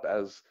 growing up,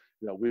 as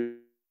we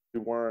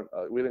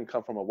didn't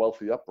come from a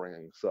wealthy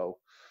upbringing. So,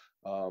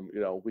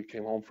 we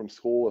came home from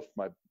school. If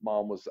my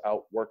mom was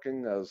out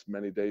working, as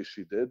many days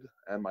she did,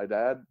 and my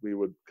dad, we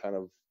would kind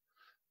of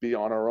be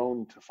on our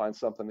own to find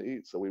something to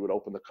eat. So we would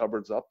open the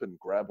cupboards up and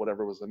grab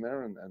whatever was in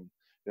there. And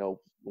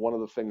one of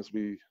the things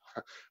we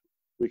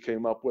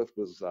came up with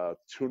was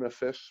tuna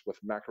fish with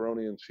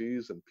macaroni and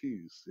cheese and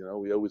peas.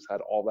 We always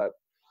had all that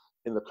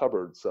in the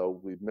cupboard. So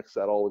we mixed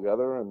that all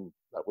together. And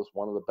that was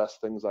one of the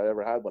best things I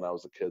ever had when I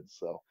was a kid.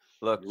 So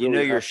look,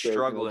 you're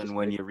struggling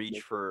when you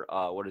reach for,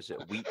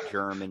 wheat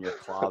germ in your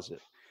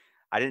closet.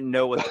 I didn't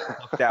know what the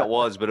fuck that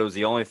was, but it was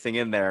the only thing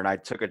in there. And I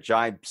took a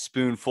giant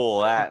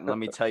spoonful of that. And let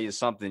me tell you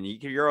something,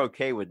 you're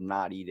okay with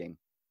not eating.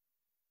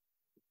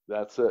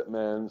 That's it,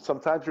 man.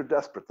 Sometimes you're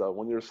desperate, though.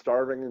 When you're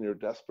starving and you're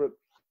desperate,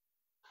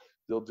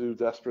 you'll do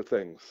desperate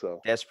things. So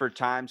desperate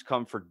times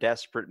come for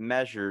desperate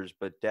measures,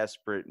 but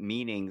desperate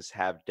meanings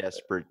have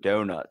desperate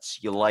donuts.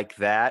 You like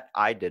that?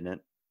 I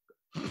didn't.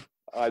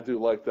 I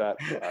do like that.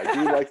 I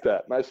do like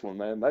that. Nice one,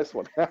 man. Nice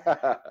one.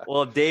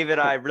 Well, David,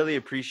 I really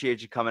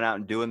appreciate you coming out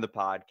and doing the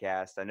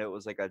podcast. I know it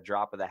was like a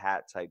drop of the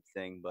hat type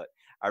thing, but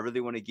I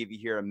really want to give you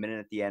here a minute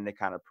at the end to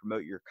kind of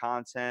promote your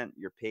content,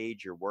 your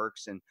page, your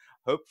works, and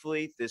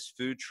hopefully this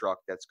food truck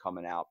that's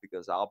coming out,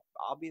 because I'll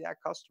be that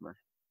customer.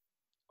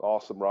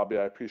 Awesome, Robbie.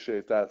 I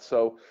appreciate that.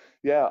 So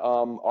yeah,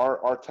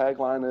 our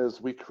tagline is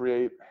we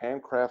create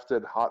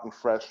handcrafted, hot and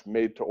fresh,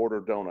 made to order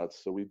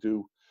donuts. So we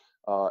do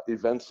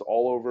events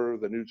all over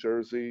the New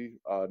Jersey,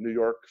 New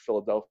York,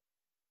 Philadelphia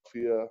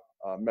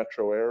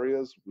metro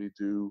areas. We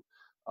do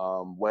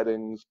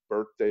weddings,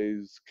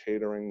 birthdays,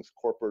 caterings,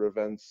 corporate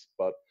events,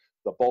 but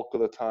the bulk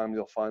of the time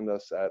you'll find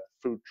us at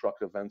food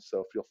truck events. So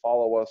if you'll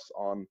follow us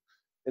on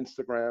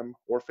Instagram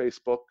or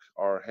Facebook,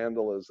 our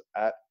handle is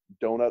at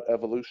Doughnut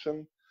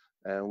Evolution,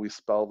 and we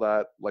spell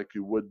that like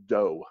you would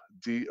dough,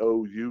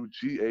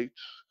 DOUGHNUT,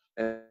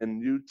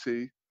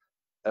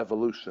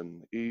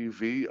 Evolution,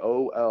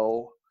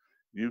 EVOLUTION.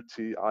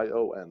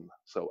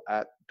 So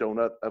at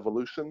Doughnut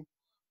Evolution.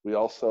 We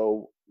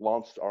also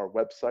launched our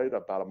website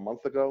about a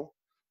month ago.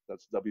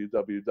 That's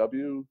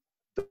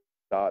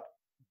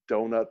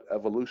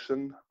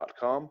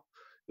www.doughutevolution.com.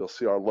 You'll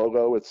see our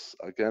logo. It's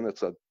a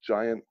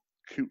giant,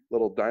 cute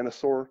little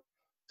dinosaur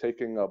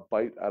taking a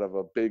bite out of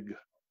a big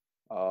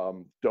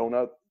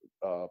donut,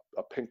 a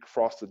pink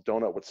frosted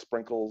donut with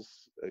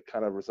sprinkles. It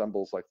kind of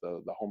resembles like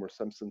the Homer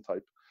Simpson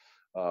type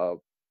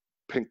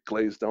pink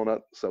glazed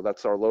donut. So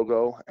that's our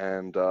logo,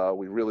 and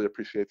we really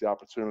appreciate the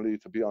opportunity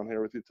to be on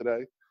here with you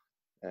today.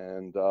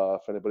 And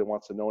if anybody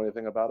wants to know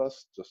anything about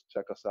us, just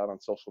check us out on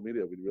social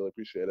media. We'd really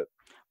appreciate it.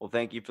 Well,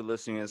 thank you for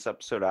listening to this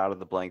episode Out of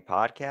the Blank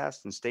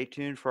podcast, and stay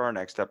tuned for our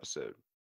next episode.